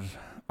 but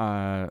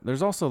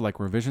there's also like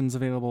revisions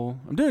available.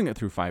 I'm doing it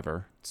through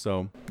Fiverr,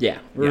 so yeah,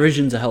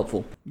 revisions are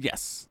helpful.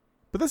 Yes,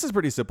 but this is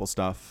pretty simple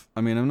stuff. I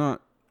mean, I'm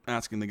not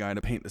asking the guy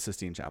to paint the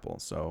Sistine Chapel,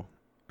 so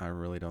I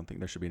really don't think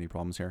there should be any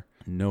problems here.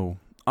 No.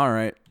 All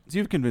right, so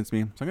you've convinced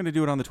me. So I'm going to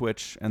do it on the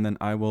Twitch, and then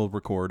I will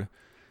record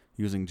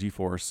using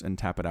GeForce and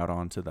tap it out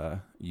onto the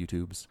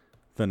YouTubes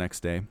the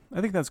next day. I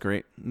think that's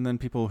great. And then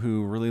people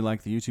who really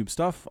like the YouTube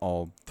stuff,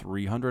 all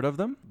 300 of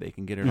them, they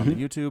can get it on the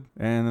YouTube.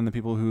 And then the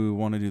people who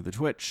want to do the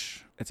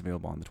Twitch, it's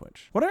available on the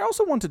Twitch. What I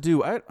also want to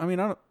do, I mean,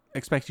 I don't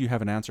expect you to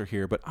have an answer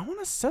here, but I want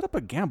to set up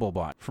a gamble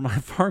bot for my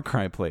Far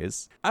Cry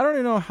plays. I don't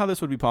even know how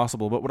this would be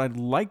possible, but what I'd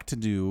like to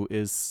do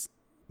is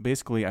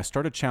basically I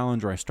start a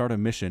challenge or I start a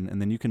mission,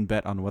 and then you can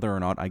bet on whether or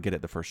not I get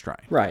it the first try.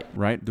 Right.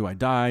 Right? Do I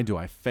die? Do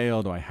I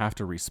fail? Do I have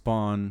to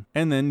respawn?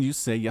 And then you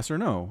say yes or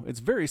no. It's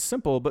very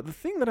simple, but the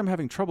thing that I'm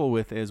having trouble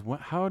with is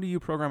how do you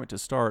program it to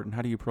start, and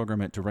how do you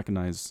program it to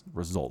recognize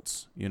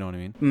results? You know what I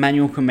mean?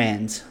 Manual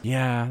commands.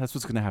 Yeah, that's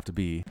what's going to have to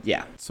be.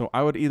 Yeah. So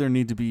I would either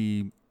need to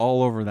be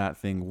all over that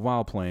thing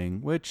while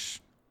playing,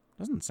 which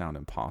doesn't sound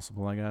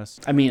impossible, I guess.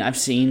 I mean, I've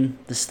seen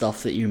the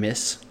stuff that you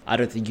miss. I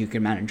don't think you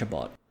can manage a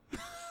bot.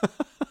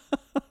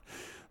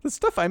 The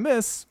stuff I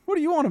miss? What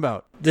are you on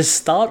about? The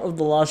start of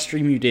the last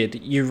stream you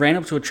did, you ran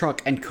up to a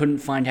truck and couldn't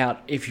find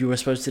out if you were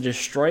supposed to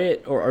destroy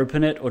it or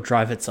open it or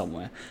drive it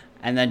somewhere,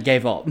 and then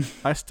gave up.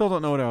 I still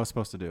don't know what I was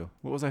supposed to do.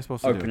 What was I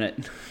supposed to do? Open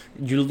it.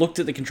 You looked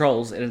at the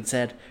controls and it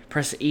said,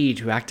 press E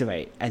to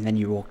activate, and then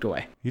you walked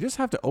away. You just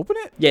have to open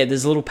it? Yeah,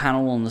 there's a little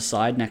panel on the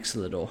side next to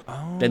the door.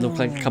 Oh. They look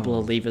like a couple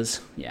of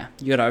levers. Yeah,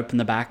 you gotta open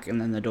the back and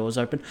then the door's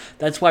open.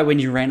 That's why when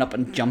you ran up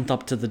and jumped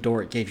up to the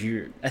door, it gave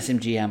you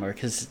SMG ammo,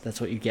 because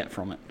that's what you get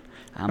from it.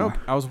 Oh,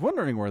 I was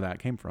wondering where that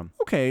came from.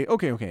 Okay.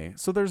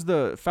 So there's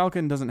the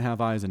Falcon doesn't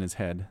have eyes in his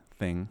head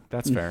thing.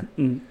 That's fair.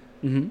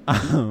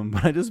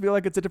 But I just feel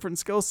like it's a different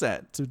skill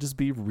set to just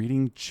be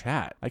reading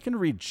chat. I can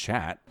read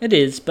chat. It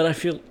is, but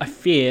I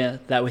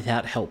fear that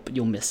without help,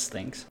 you'll miss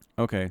things.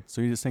 Okay,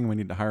 so you're just saying we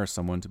need to hire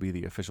someone to be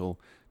the official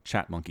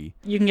chat monkey.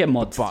 You can get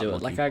mods to Bot do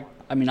it. monkey. Like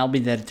I mean, I'll be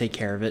there to take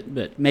care of it,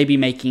 but maybe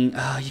making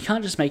you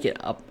can't just make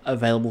it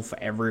available for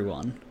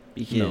everyone,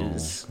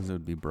 because it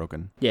would be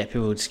broken. Yeah,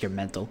 people would just go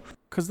mental.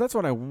 Because that's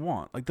what I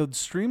want. Like, the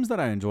streams that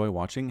I enjoy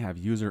watching have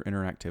user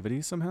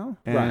interactivity somehow.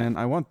 And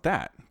I want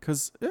that.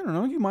 Because, I don't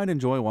know, you might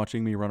enjoy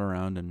watching me run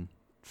around and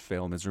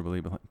fail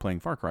miserably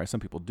playing Far Cry. Some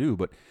people do.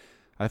 But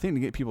I think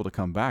to get people to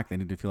come back, they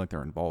need to feel like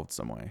they're involved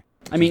some way.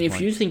 I mean, if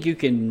you think you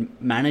can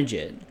manage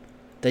it,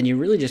 then you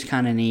really just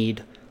kind of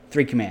need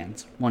 3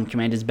 commands. One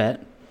command is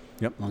bet.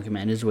 Yep. One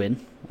command is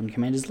win. One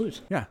command is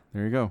lose. Yeah,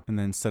 there you go. And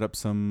then set up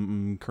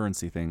some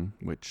currency thing,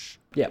 which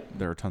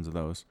there are tons of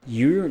those.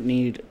 You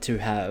need to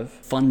have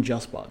fun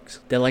Just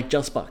Bucks. They're like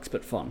Just Bucks,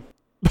 but fun.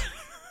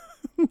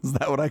 Is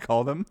that what I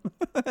call them?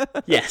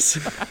 Yes.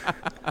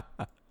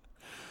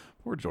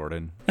 Poor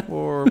Jordan.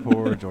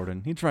 Poor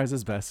Jordan. He tries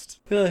his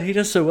best. He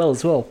does so well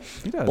as well.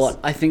 He does. But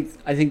I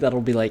think that'll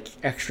be like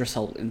extra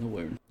salt in the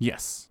wound.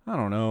 Yes. I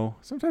don't know.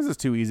 Sometimes it's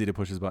too easy to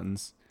push his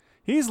buttons.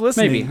 He's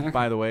listening, Maybe.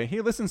 by the way.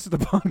 He listens to the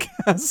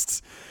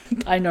podcast.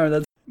 I know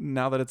that.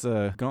 Now that it's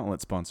a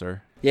Gauntlet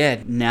sponsor.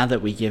 Yeah, now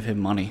that we give him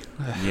money.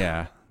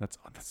 Yeah, that's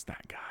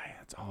that guy.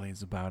 That's all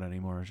he's about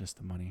anymore, is just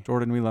the money.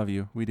 Jordan, we love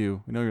you. We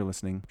do. We know you're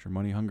listening. But you're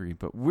money hungry.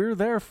 But we're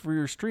there for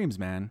your streams,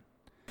 man.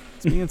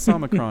 It's me and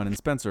Somicron and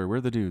Spencer. We're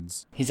the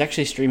dudes. He's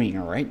actually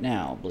streaming right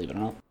now, believe it or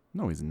not.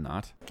 No, he's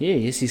not. Yeah,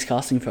 he is. He's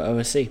casting for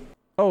OSC.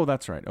 Oh,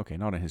 that's right. Okay,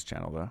 not on his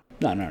channel, though.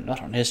 No,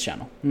 not on his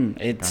channel.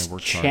 It's Guy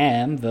works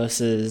Cham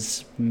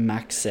versus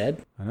Max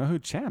Zed. I know who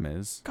Cham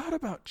is. God,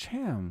 about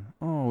Cham.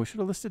 Oh, we should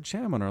have listed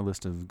Cham on our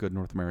list of good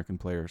North American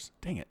players.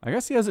 Dang it. I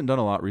guess he hasn't done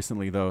a lot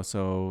recently, though,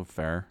 so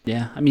fair.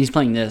 Yeah, I mean, he's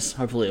playing this.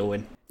 Hopefully he'll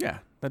win. Yeah,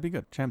 that'd be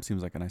good. Cham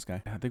seems like a nice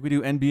guy. I think we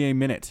do NBA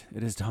Minute.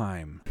 It is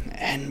time.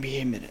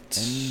 NBA Minute.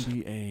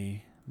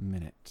 NBA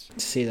Minute.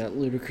 See that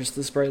ludicrous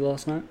display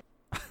last night?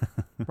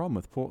 The problem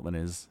with Portland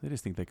is they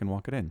just think they can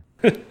walk it in.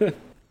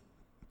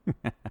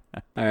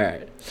 All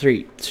right,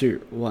 3,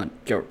 2, 1,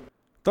 go.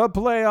 The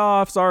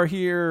playoffs are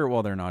here.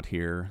 Well, they're not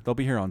here. They'll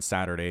be here on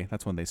Saturday.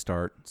 That's when they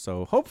start.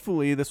 So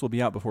hopefully this will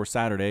be out before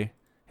Saturday.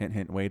 Hint,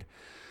 hint, Wade.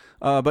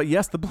 But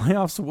yes, the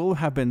playoffs will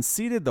have been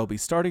seeded. They'll be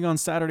starting on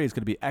Saturday. It's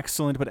going to be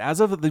excellent. But as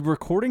of the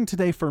recording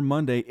today for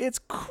Monday, it's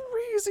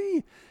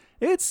crazy.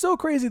 It's so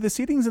crazy. The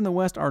seedings in the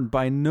West are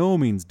by no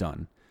means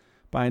done.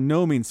 By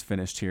no means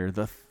finished here.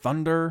 The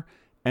Thunder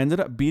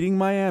ended up beating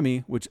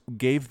Miami, which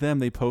gave them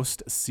the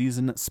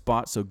postseason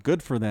spot. So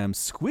good for them.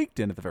 Squeaked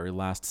in at the very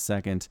last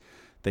second.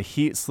 The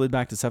Heat slid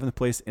back to 7th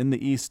place in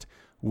the East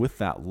with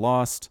that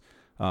loss.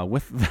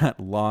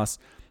 The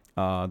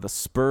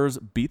Spurs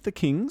beat the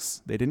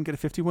Kings. They didn't get a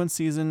 51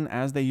 season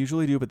as they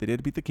usually do, but they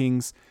did beat the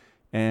Kings.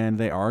 And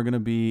they are going to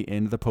be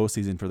in the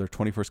postseason for their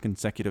 21st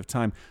consecutive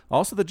time.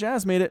 Also, the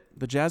Jazz made it.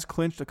 The Jazz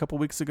clinched a couple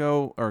days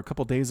ago, a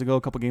couple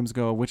games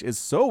ago, which is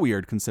so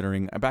weird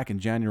considering back in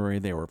January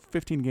they were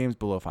 15 games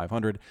below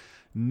 500.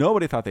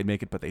 Nobody thought they'd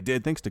make it, but they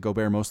did, thanks to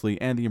Gobert mostly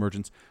and the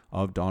emergence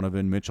of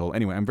Donovan Mitchell.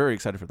 Anyway, I'm very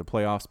excited for the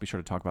playoffs. Be sure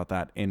to talk about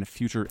that in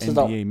future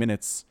NBA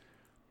minutes.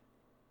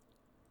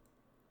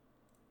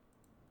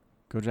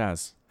 Go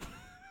Jazz.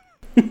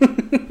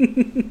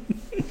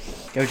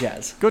 Go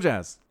Jazz. Go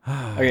Jazz.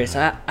 Okay,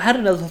 so I had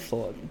another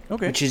thought.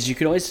 Okay. Which is you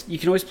can always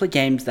play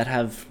games that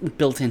have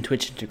built-in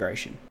Twitch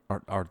integration.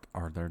 Are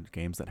there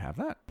games that have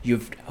that?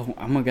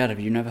 Oh my god, have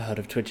you never heard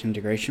of Twitch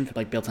integration for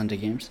like built into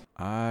games?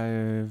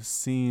 I've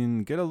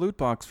seen get a loot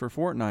box for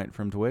Fortnite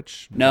from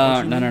Twitch.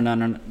 No.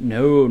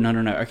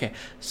 Okay,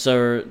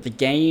 so the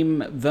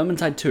game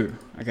Vermintide 2,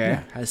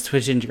 has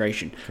Twitch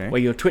integration, where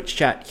your Twitch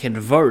chat can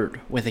vote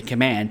with a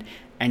command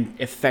and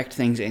affect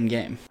things in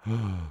game.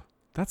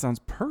 That sounds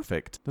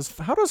perfect.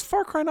 How does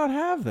Far Cry not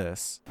have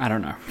this? I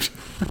don't know.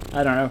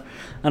 I don't know.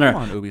 Come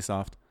on,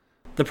 Ubisoft.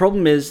 The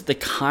problem is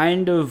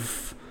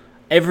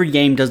every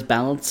game does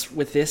balance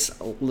with this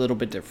a little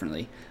bit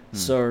differently.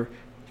 So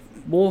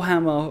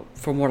Warhammer,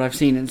 from what I've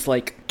seen, it's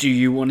like, do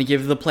you want to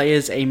give the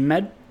players a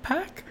med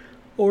pack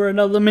or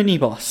another mini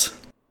boss?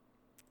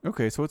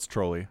 Okay, so it's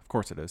trolly. Of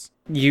course it is.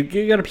 You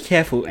got to be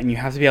careful, and you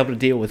have to be able to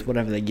deal with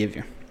whatever they give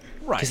you.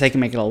 Right. Because they can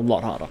make it a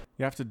lot harder.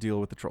 You have to deal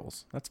with the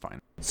trolls. That's fine.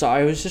 So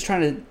I was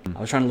trying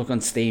to look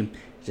on Steam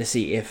to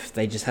see if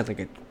they just had like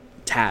a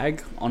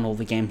tag on all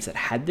the games that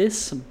had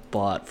this,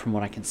 but from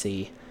what I can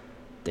see,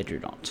 they do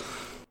not.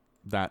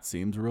 That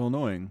seems real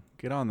annoying.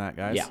 Get on that,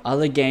 guys. Yeah.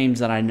 Other games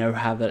that I know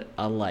have it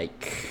are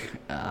like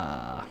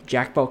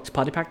Jackbox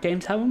Party Pack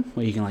games have them,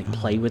 where you can like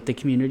play with the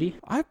community.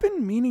 I've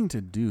been meaning to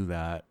do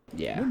that.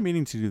 Yeah. I've been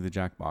meaning to do the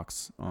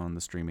Jackbox on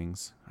the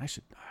streamings. I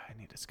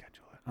need to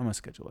schedule it. I'm going to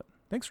schedule it.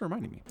 Thanks for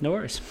reminding me. No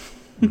worries.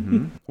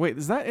 Wait,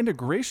 is that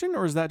integration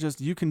or is that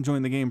just you can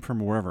join the game from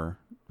wherever?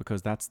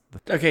 Because that's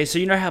the... Okay, so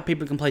you know how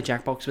people can play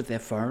Jackbox with their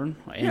phone,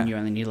 and you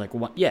only need like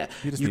one. Yeah,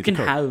 just you need can the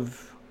code.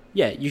 have.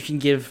 Yeah, you can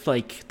give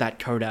like that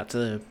code out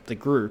to the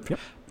group. Yep.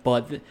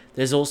 But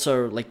there's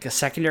also like a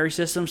secondary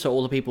system, so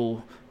all the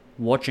people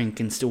watching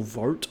can still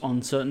vote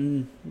on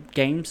certain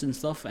games and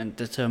stuff and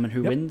determine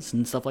who wins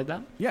and stuff like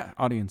that. Yeah,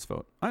 audience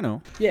vote. I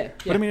know. Yeah.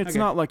 But I mean, it's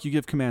not like you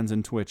give commands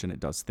in Twitch and it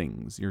does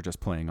things. You're just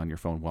playing on your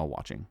phone while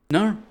watching.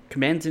 No,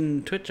 commands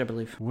in Twitch, I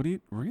believe. What do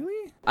you...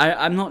 Really?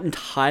 I'm not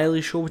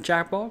entirely sure with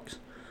Jackbox,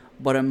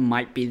 but it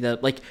might be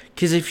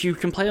because if you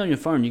can play on your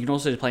phone, you can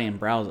also play in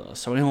browser.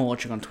 So anyone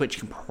watching on Twitch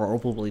can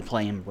probably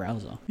play in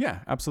browser.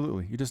 Yeah,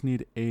 absolutely. You just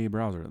need a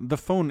browser. The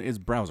phone is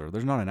browser.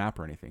 There's not an app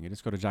or anything. You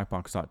just go to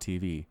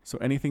jackbox.tv. So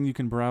anything you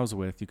can browse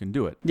with, you can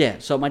do it. Yeah,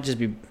 so it might just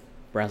be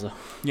browser.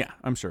 Yeah,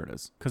 I'm sure it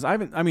is. Because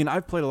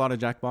I've played a lot of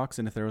Jackbox,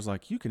 and if there was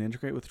like, you can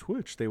integrate with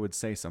Twitch, they would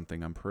say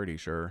something, I'm pretty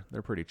sure.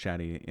 They're pretty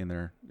chatty in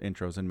their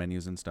intros and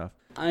menus and stuff.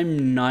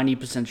 I'm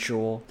 90%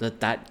 sure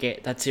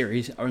that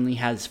series only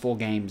has 4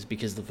 games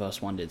because the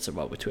first one did so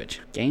well with Twitch.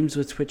 Games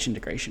with Twitch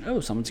integration. Oh,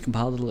 someone's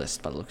compiled a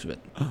list by the looks of it.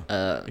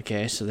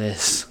 Okay, so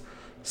there's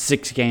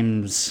 6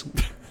 games.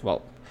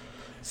 Well,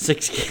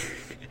 6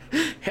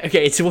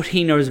 Okay, it's what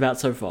he knows about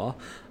so far.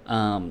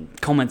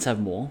 Comments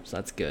have more, so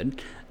that's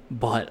good.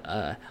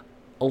 But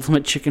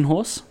Ultimate Chicken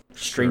Horse,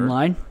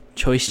 Streamline,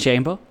 Choice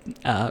Chamber,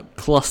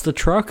 Cluster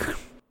Truck,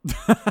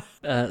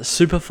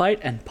 Super Fight,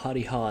 and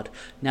Party Hard.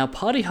 Now,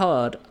 Party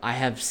Hard, I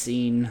have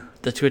seen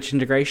the Twitch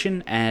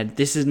integration, and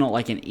this is not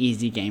like an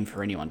easy game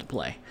for anyone to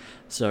play.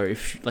 So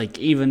if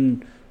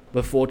even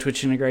before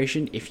Twitch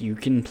integration, if you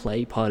can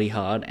play Party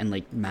Hard and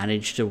like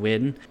manage to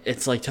win,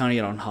 it's like turning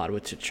it on hard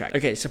with Twitch track.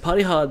 Okay, so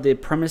Party Hard, the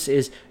premise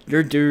is you're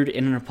a dude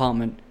in an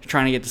apartment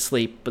trying to get to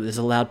sleep, but there's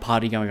a loud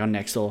party going on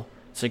next door.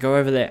 So go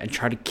over there and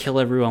try to kill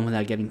everyone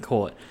without getting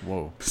caught.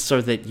 Whoa. So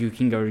that you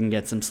can go and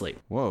get some sleep.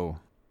 Whoa.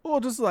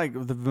 Well, just like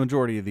the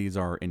majority of these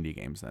are indie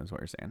games, that's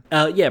what you're saying.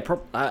 Yeah,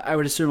 I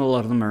would assume a lot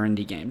of them are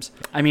indie games.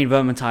 I mean,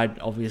 Vermintide,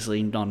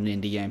 obviously not an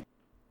indie game.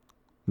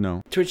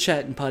 No. Twitch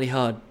Chat and Party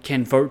Hard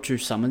can vote to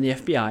summon the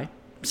FBI,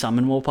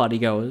 summon more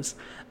partygoers,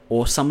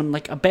 or summon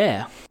like a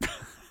bear.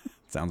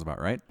 Sounds about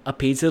right. A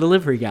pizza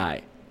delivery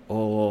guy,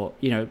 or,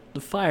 the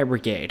fire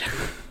brigade.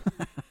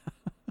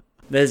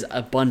 There's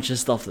a bunch of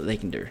stuff that they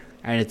can do,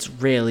 and it's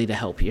rarely to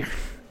help you.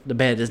 The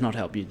bear does not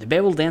help you. The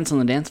bear will dance on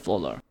the dance floor,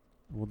 though.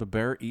 Will the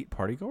bear eat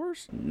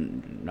partygoers?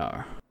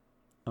 No.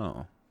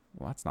 Oh,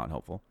 well, that's not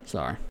helpful.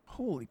 Sorry.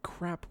 Holy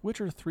crap.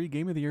 Witcher 3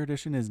 Game of the Year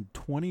Edition is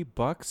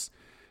 $20.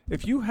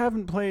 If you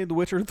haven't played The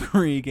Witcher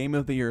 3 Game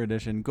of the Year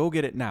Edition, go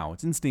get it now.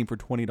 It's in Steam for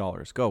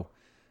 $20.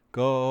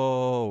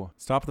 Go.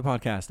 Stop the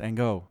podcast and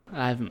go.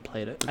 I haven't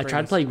played it. I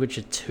tried to play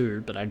Witcher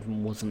 2, but I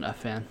wasn't a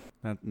fan.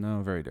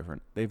 No, very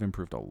different. They've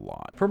improved a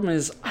lot. Problem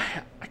is,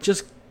 I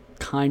just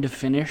kind of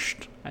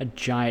finished a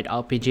giant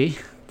RPG,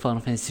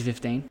 Final Fantasy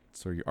 15.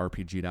 So you're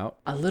RPG'd out?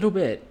 A little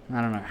bit.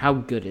 I don't know. How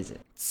good is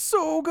it?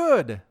 So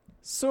good.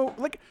 So,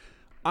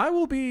 I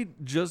will be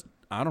just,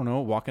 I don't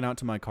know, walking out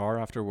to my car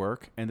after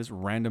work, and this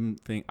random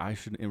thing, I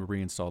should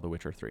reinstall The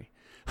Witcher 3.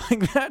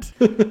 Like that.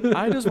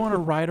 I just want to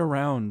ride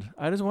around.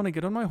 I just want to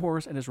get on my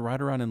horse and just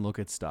ride around and look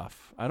at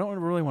stuff. I don't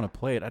really want to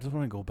play it. I just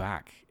want to go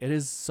back. It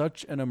is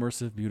such an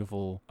immersive,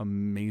 beautiful,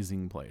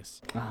 amazing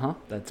place.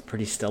 That's a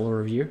pretty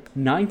stellar review.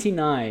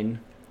 99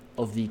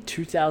 of the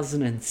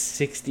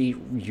 2060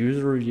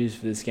 user reviews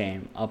for this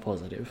game are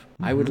positive.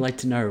 I would like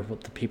to know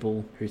what the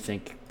people who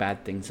think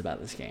bad things about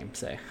this game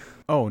say.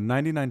 Oh,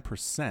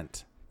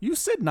 99%. You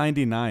said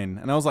 99,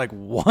 and I was like,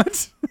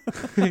 what?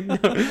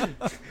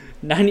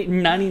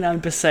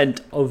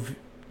 99% of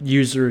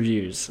user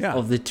reviews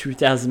of the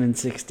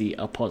 2060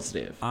 are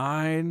positive.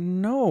 I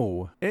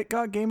know. It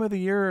got Game of the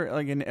Year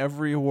in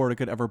every award it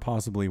could ever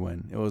possibly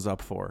win. It was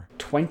up for.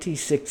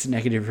 26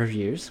 negative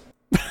reviews.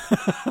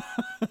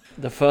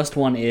 The first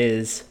one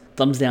is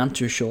thumbs down,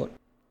 too short.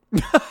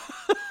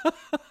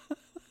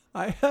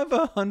 I have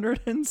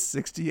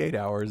 168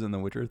 hours in The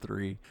Witcher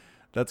 3.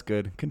 That's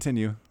good.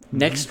 Continue.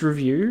 Next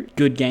review,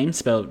 good game,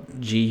 spelled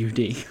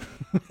G-U-D.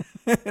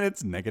 And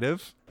it's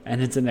negative.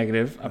 And it's a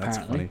negative, apparently.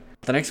 That's funny.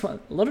 The next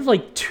one, a lot of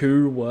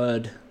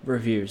 2-word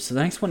reviews. So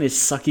the next one is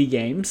sucky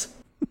games.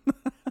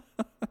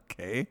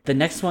 Okay. The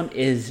next one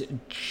is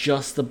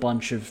just a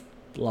bunch of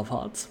love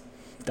hearts.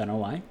 Don't know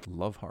why.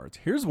 Love hearts.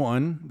 Here's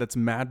one that's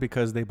mad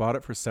because they bought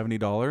it for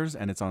 $70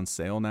 and it's on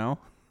sale now.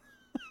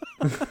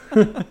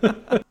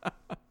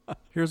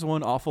 Here's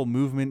one: awful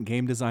movement,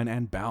 game design,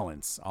 and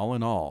balance. All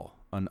in all,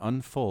 an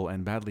unfull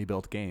and badly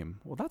built game.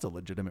 Well, that's a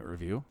legitimate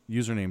review.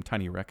 Username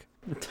TinyRec.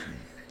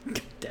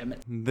 God damn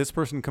it. This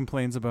person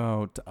complains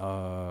about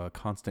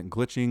constant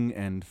glitching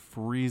and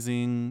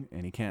freezing,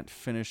 and he can't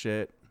finish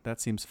it.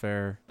 That seems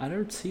fair. I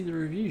don't see the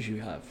reviews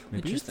you have.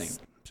 Maybe Interesting. it's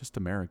just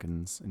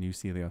Americans, and you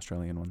see the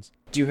Australian ones.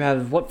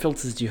 What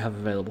filters do you have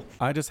available?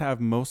 I just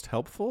have most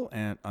helpful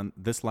and on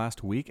this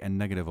last week and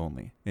negative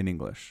only in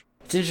English.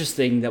 It's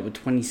interesting that with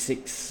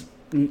 26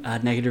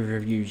 negative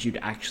reviews, you'd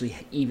actually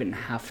even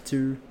have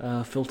to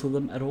filter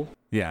them at all.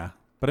 Yeah,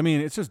 but I mean,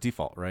 it's just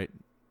default, right?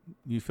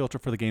 You filter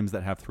for the games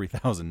that have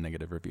 3,000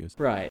 negative reviews.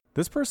 Right.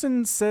 This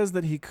person says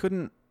that he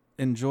couldn't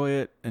enjoy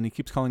it, and he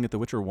keeps calling it The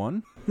Witcher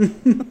 1.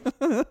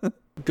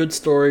 Good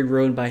story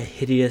ruined by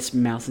hideous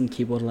mouse and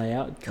keyboard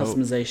layout.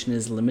 Customization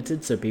is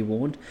limited, so be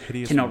warned.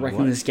 Hideous Cannot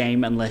recommend what? this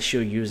game unless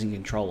you're using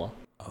controller.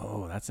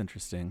 Oh, that's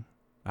interesting.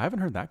 I haven't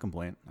heard that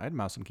complaint. I had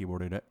mouse and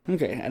keyboarded it.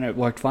 Okay, and it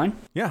worked fine?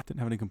 Yeah, didn't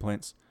have any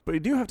complaints. But you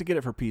do have to get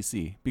it for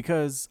PC,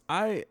 because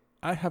I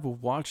have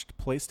watched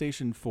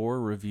PlayStation 4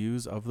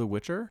 reviews of The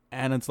Witcher,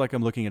 and it's like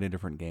I'm looking at a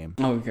different game.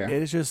 Oh, okay.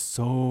 It is just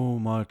so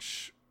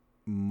much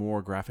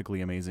more graphically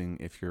amazing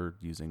if you're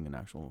using an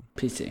actual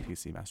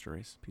PC Master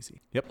Race PC.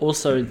 Yep.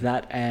 Also,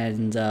 that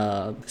and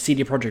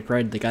CD Projekt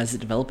Red, the guys that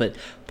develop it,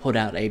 put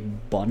out a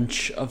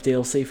bunch of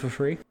DLC for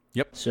free.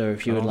 Yep. So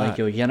if you would like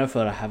your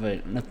Yennefer to have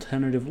an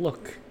alternative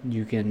look,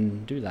 you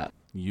can do that.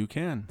 You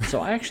can. So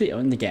I actually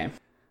own the game.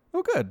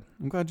 Oh, good.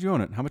 I'm glad you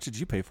own it. How much did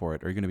you pay for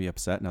it? Are you going to be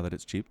upset now that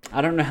it's cheap?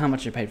 I don't know how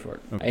much I paid for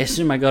it. Okay. I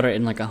assume I got it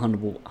in like a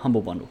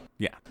humble bundle.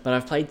 Yeah. But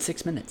I've played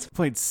 6 minutes.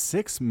 Played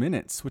 6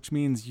 minutes, which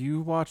means you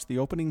watched the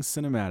opening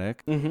cinematic.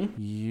 Mm-hmm.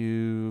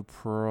 You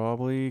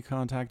probably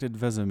contacted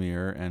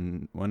Vesemir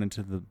and went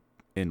into the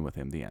inn with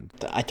him, the end.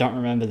 I don't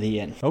remember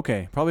the end.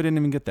 Okay, probably didn't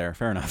even get there.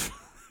 Fair enough.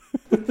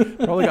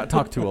 Probably got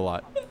talked to a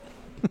lot.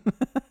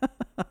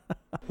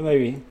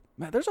 Maybe.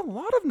 Man, there's a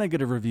lot of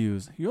negative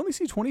reviews. You only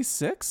see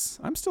 26?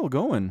 I'm still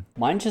going.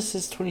 Mine just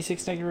says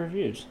 26 negative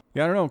reviews.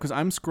 Yeah, I don't know, because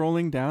I'm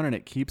scrolling down and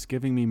it keeps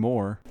giving me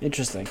more.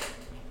 Interesting.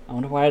 I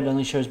wonder why it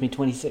only shows me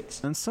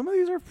 26. And some of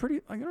these are pretty,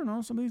 like, I don't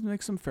know, some of these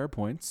make some fair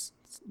points.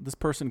 This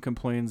person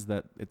complains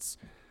that it's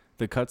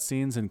the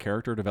cutscenes and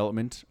character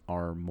development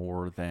are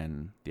more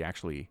than the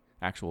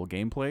actual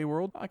gameplay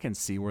world. I can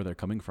see where they're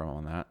coming from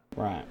on that.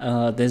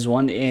 Right. There's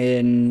one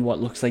in what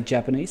looks like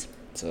Japanese,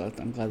 so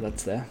I'm glad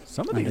that's there.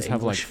 Some of these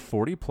have like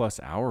 40 plus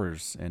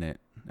hours in it,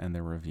 and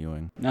they're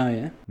reviewing Oh,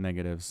 yeah?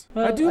 negatives.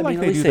 Well, I do like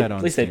mean, they do that on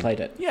At least they Steam. played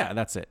it. Yeah,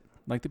 that's it.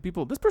 Like the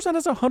people, this person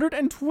has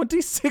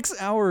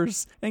 126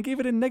 hours and gave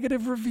it a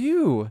negative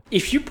review.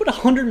 If you put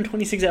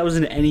 126 hours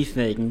in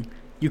anything,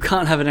 you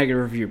can't have a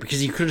negative review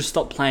because you could have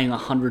stopped playing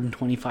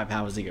 125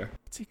 hours ago.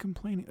 What's he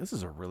complaining? This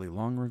is a really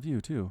long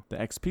review, too. The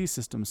XP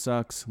system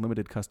sucks,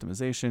 limited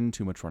customization,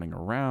 too much running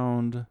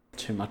around.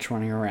 Too much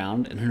running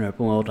around in an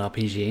open world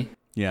RPG.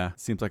 Yeah,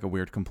 seems like a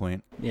weird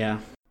complaint. Yeah.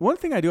 One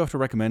thing I do have to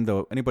recommend,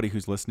 though, anybody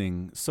who's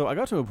listening, so I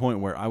got to a point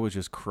where I was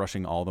just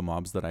crushing all the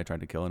mobs that I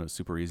tried to kill, and it was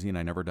super easy, and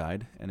I never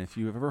died. And if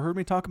you've ever heard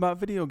me talk about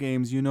video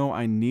games, you know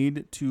I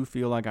need to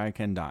feel like I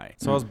can die.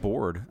 So I was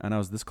bored, and I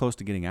was this close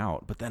to getting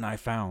out, but then I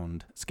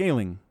found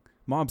scaling,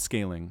 mob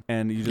scaling,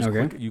 and you just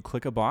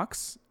click a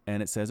box,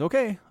 and it says,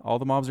 okay, all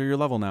the mobs are your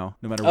level now,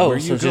 no matter where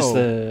you go. Oh, so just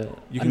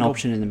an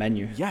option in the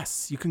menu.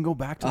 Yes, you can go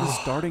back to the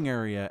starting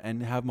area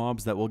and have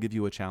mobs that will give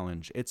you a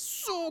challenge. It's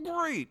so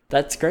great.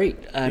 That's great.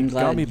 I'm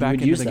glad got me you back would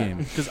into use the that. game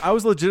because I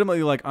was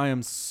legitimately like, I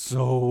am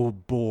so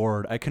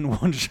bored. I can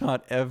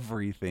one-shot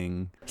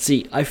everything.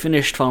 See, I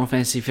finished Final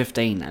Fantasy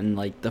 15, and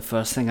like the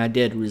first thing I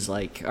did was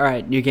like, all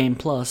right, new game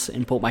plus,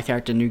 import my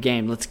character, new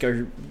game. Let's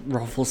go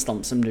ruffle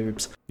stomp some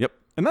noobs. Yep.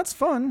 And that's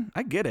fun.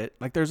 I get it.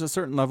 Like, there's a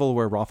certain level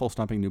where raffle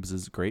stomping noobs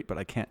is great, but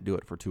I can't do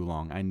it for too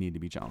long. I need to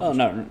be challenged. Oh,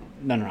 no.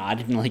 I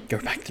didn't like go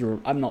back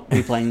through. I'm not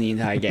replaying the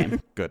entire game.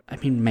 Good. I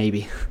mean,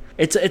 maybe.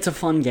 It's a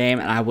fun game,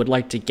 and I would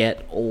like to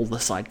get all the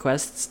side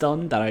quests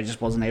done that I just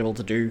wasn't able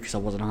to do because I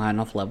wasn't high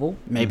enough level.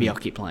 Maybe I'll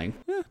keep playing.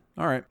 Yeah.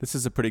 All right. This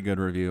is a pretty good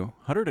review.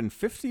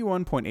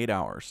 151.8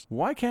 hours.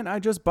 Why can't I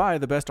just buy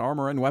the best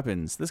armor and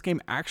weapons? This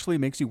game actually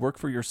makes you work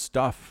for your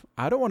stuff.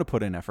 I don't want to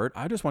put in effort.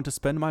 I just want to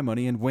spend my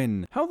money and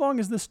win. How long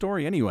is this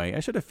story anyway? I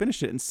should have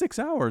finished it in 6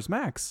 hours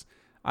max.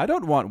 I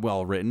don't want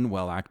well-written,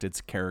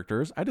 well-acted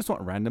characters. I just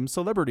want random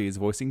celebrities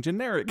voicing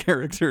generic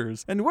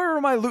characters. And where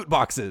are my loot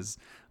boxes?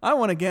 I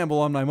want to gamble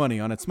on my money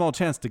on a small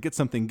chance to get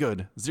something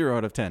good. 0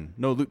 out of 10.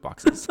 No loot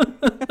boxes.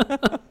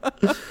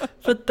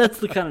 But that's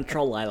the kind of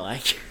troll I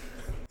like.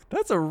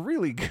 That's a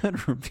really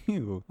good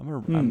review.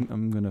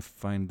 I'm going to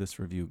find this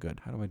review good.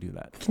 How do I do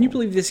that? Can you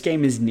believe this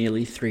game is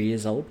nearly 3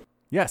 years old?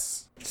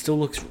 Yes. It still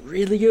looks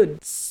really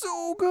good.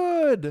 So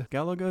good.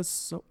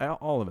 Galaga,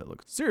 all of it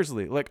looks.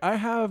 Seriously, like I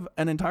have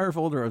an entire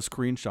folder of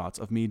screenshots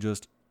of me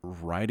just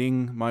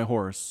riding my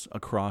horse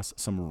across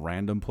some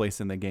random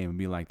place in the game and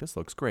be like, this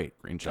looks great.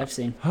 Green shot. I've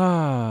seen.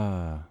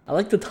 I I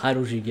like the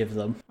titles you give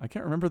them.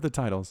 can't remember the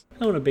titles.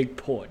 I want a big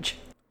porch.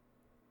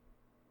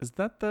 Is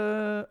that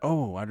the...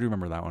 Oh, I do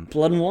remember that one.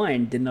 Blood and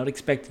Wine did not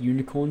expect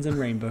unicorns and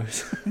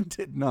rainbows. I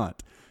did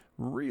not.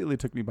 Really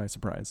took me by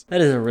surprise.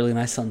 That is a really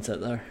nice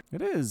sunset, though.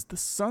 It is. The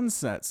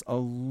sunsets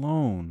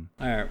alone.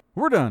 All right.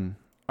 We're done.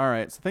 All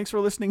right. So thanks for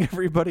listening,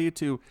 everybody,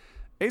 to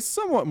a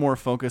somewhat more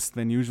focused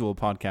than usual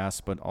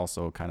podcast, but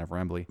also kind of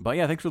rambly. But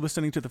yeah, thanks for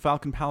listening to the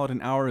Falcon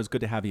Paladin Hour. It's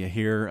good to have you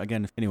here.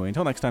 Again, anyway,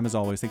 until next time, as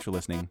always, thanks for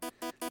listening,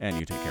 and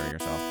you take care of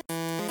yourself.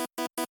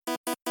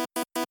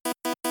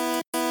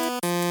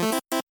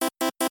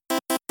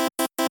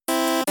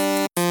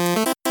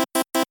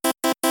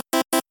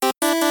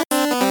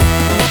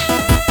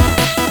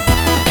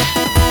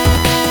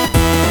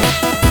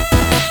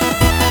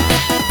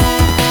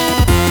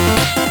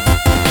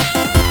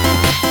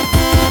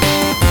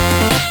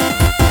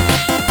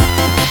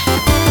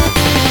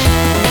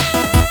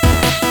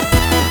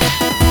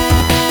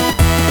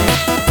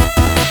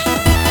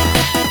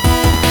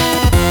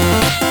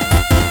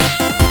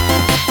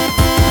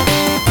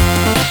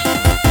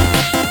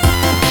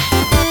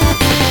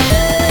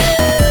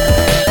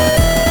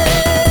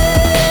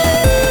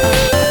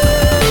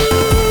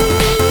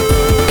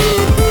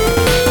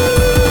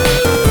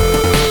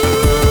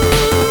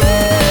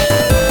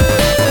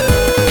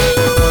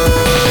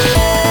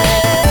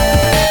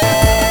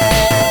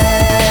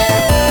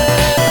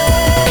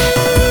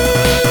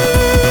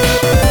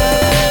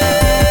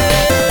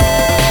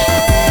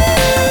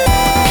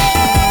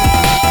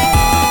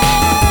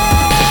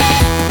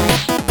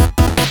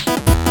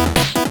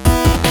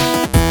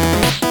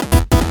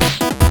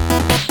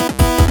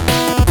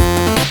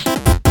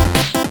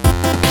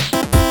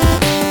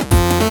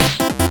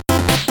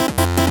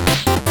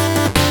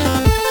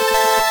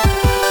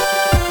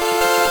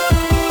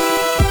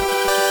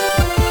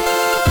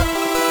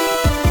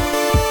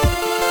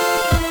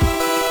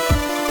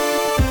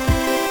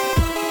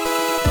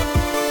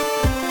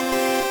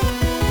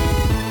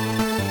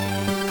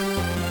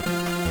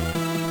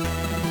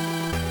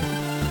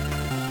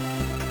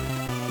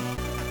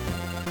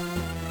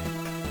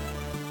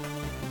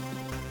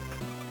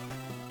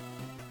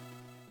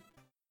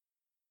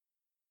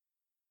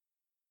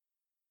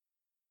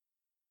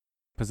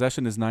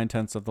 Possession is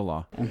 9/10 of the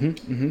law.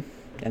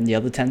 And the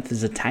other 10th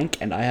is a tank,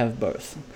 and I have both.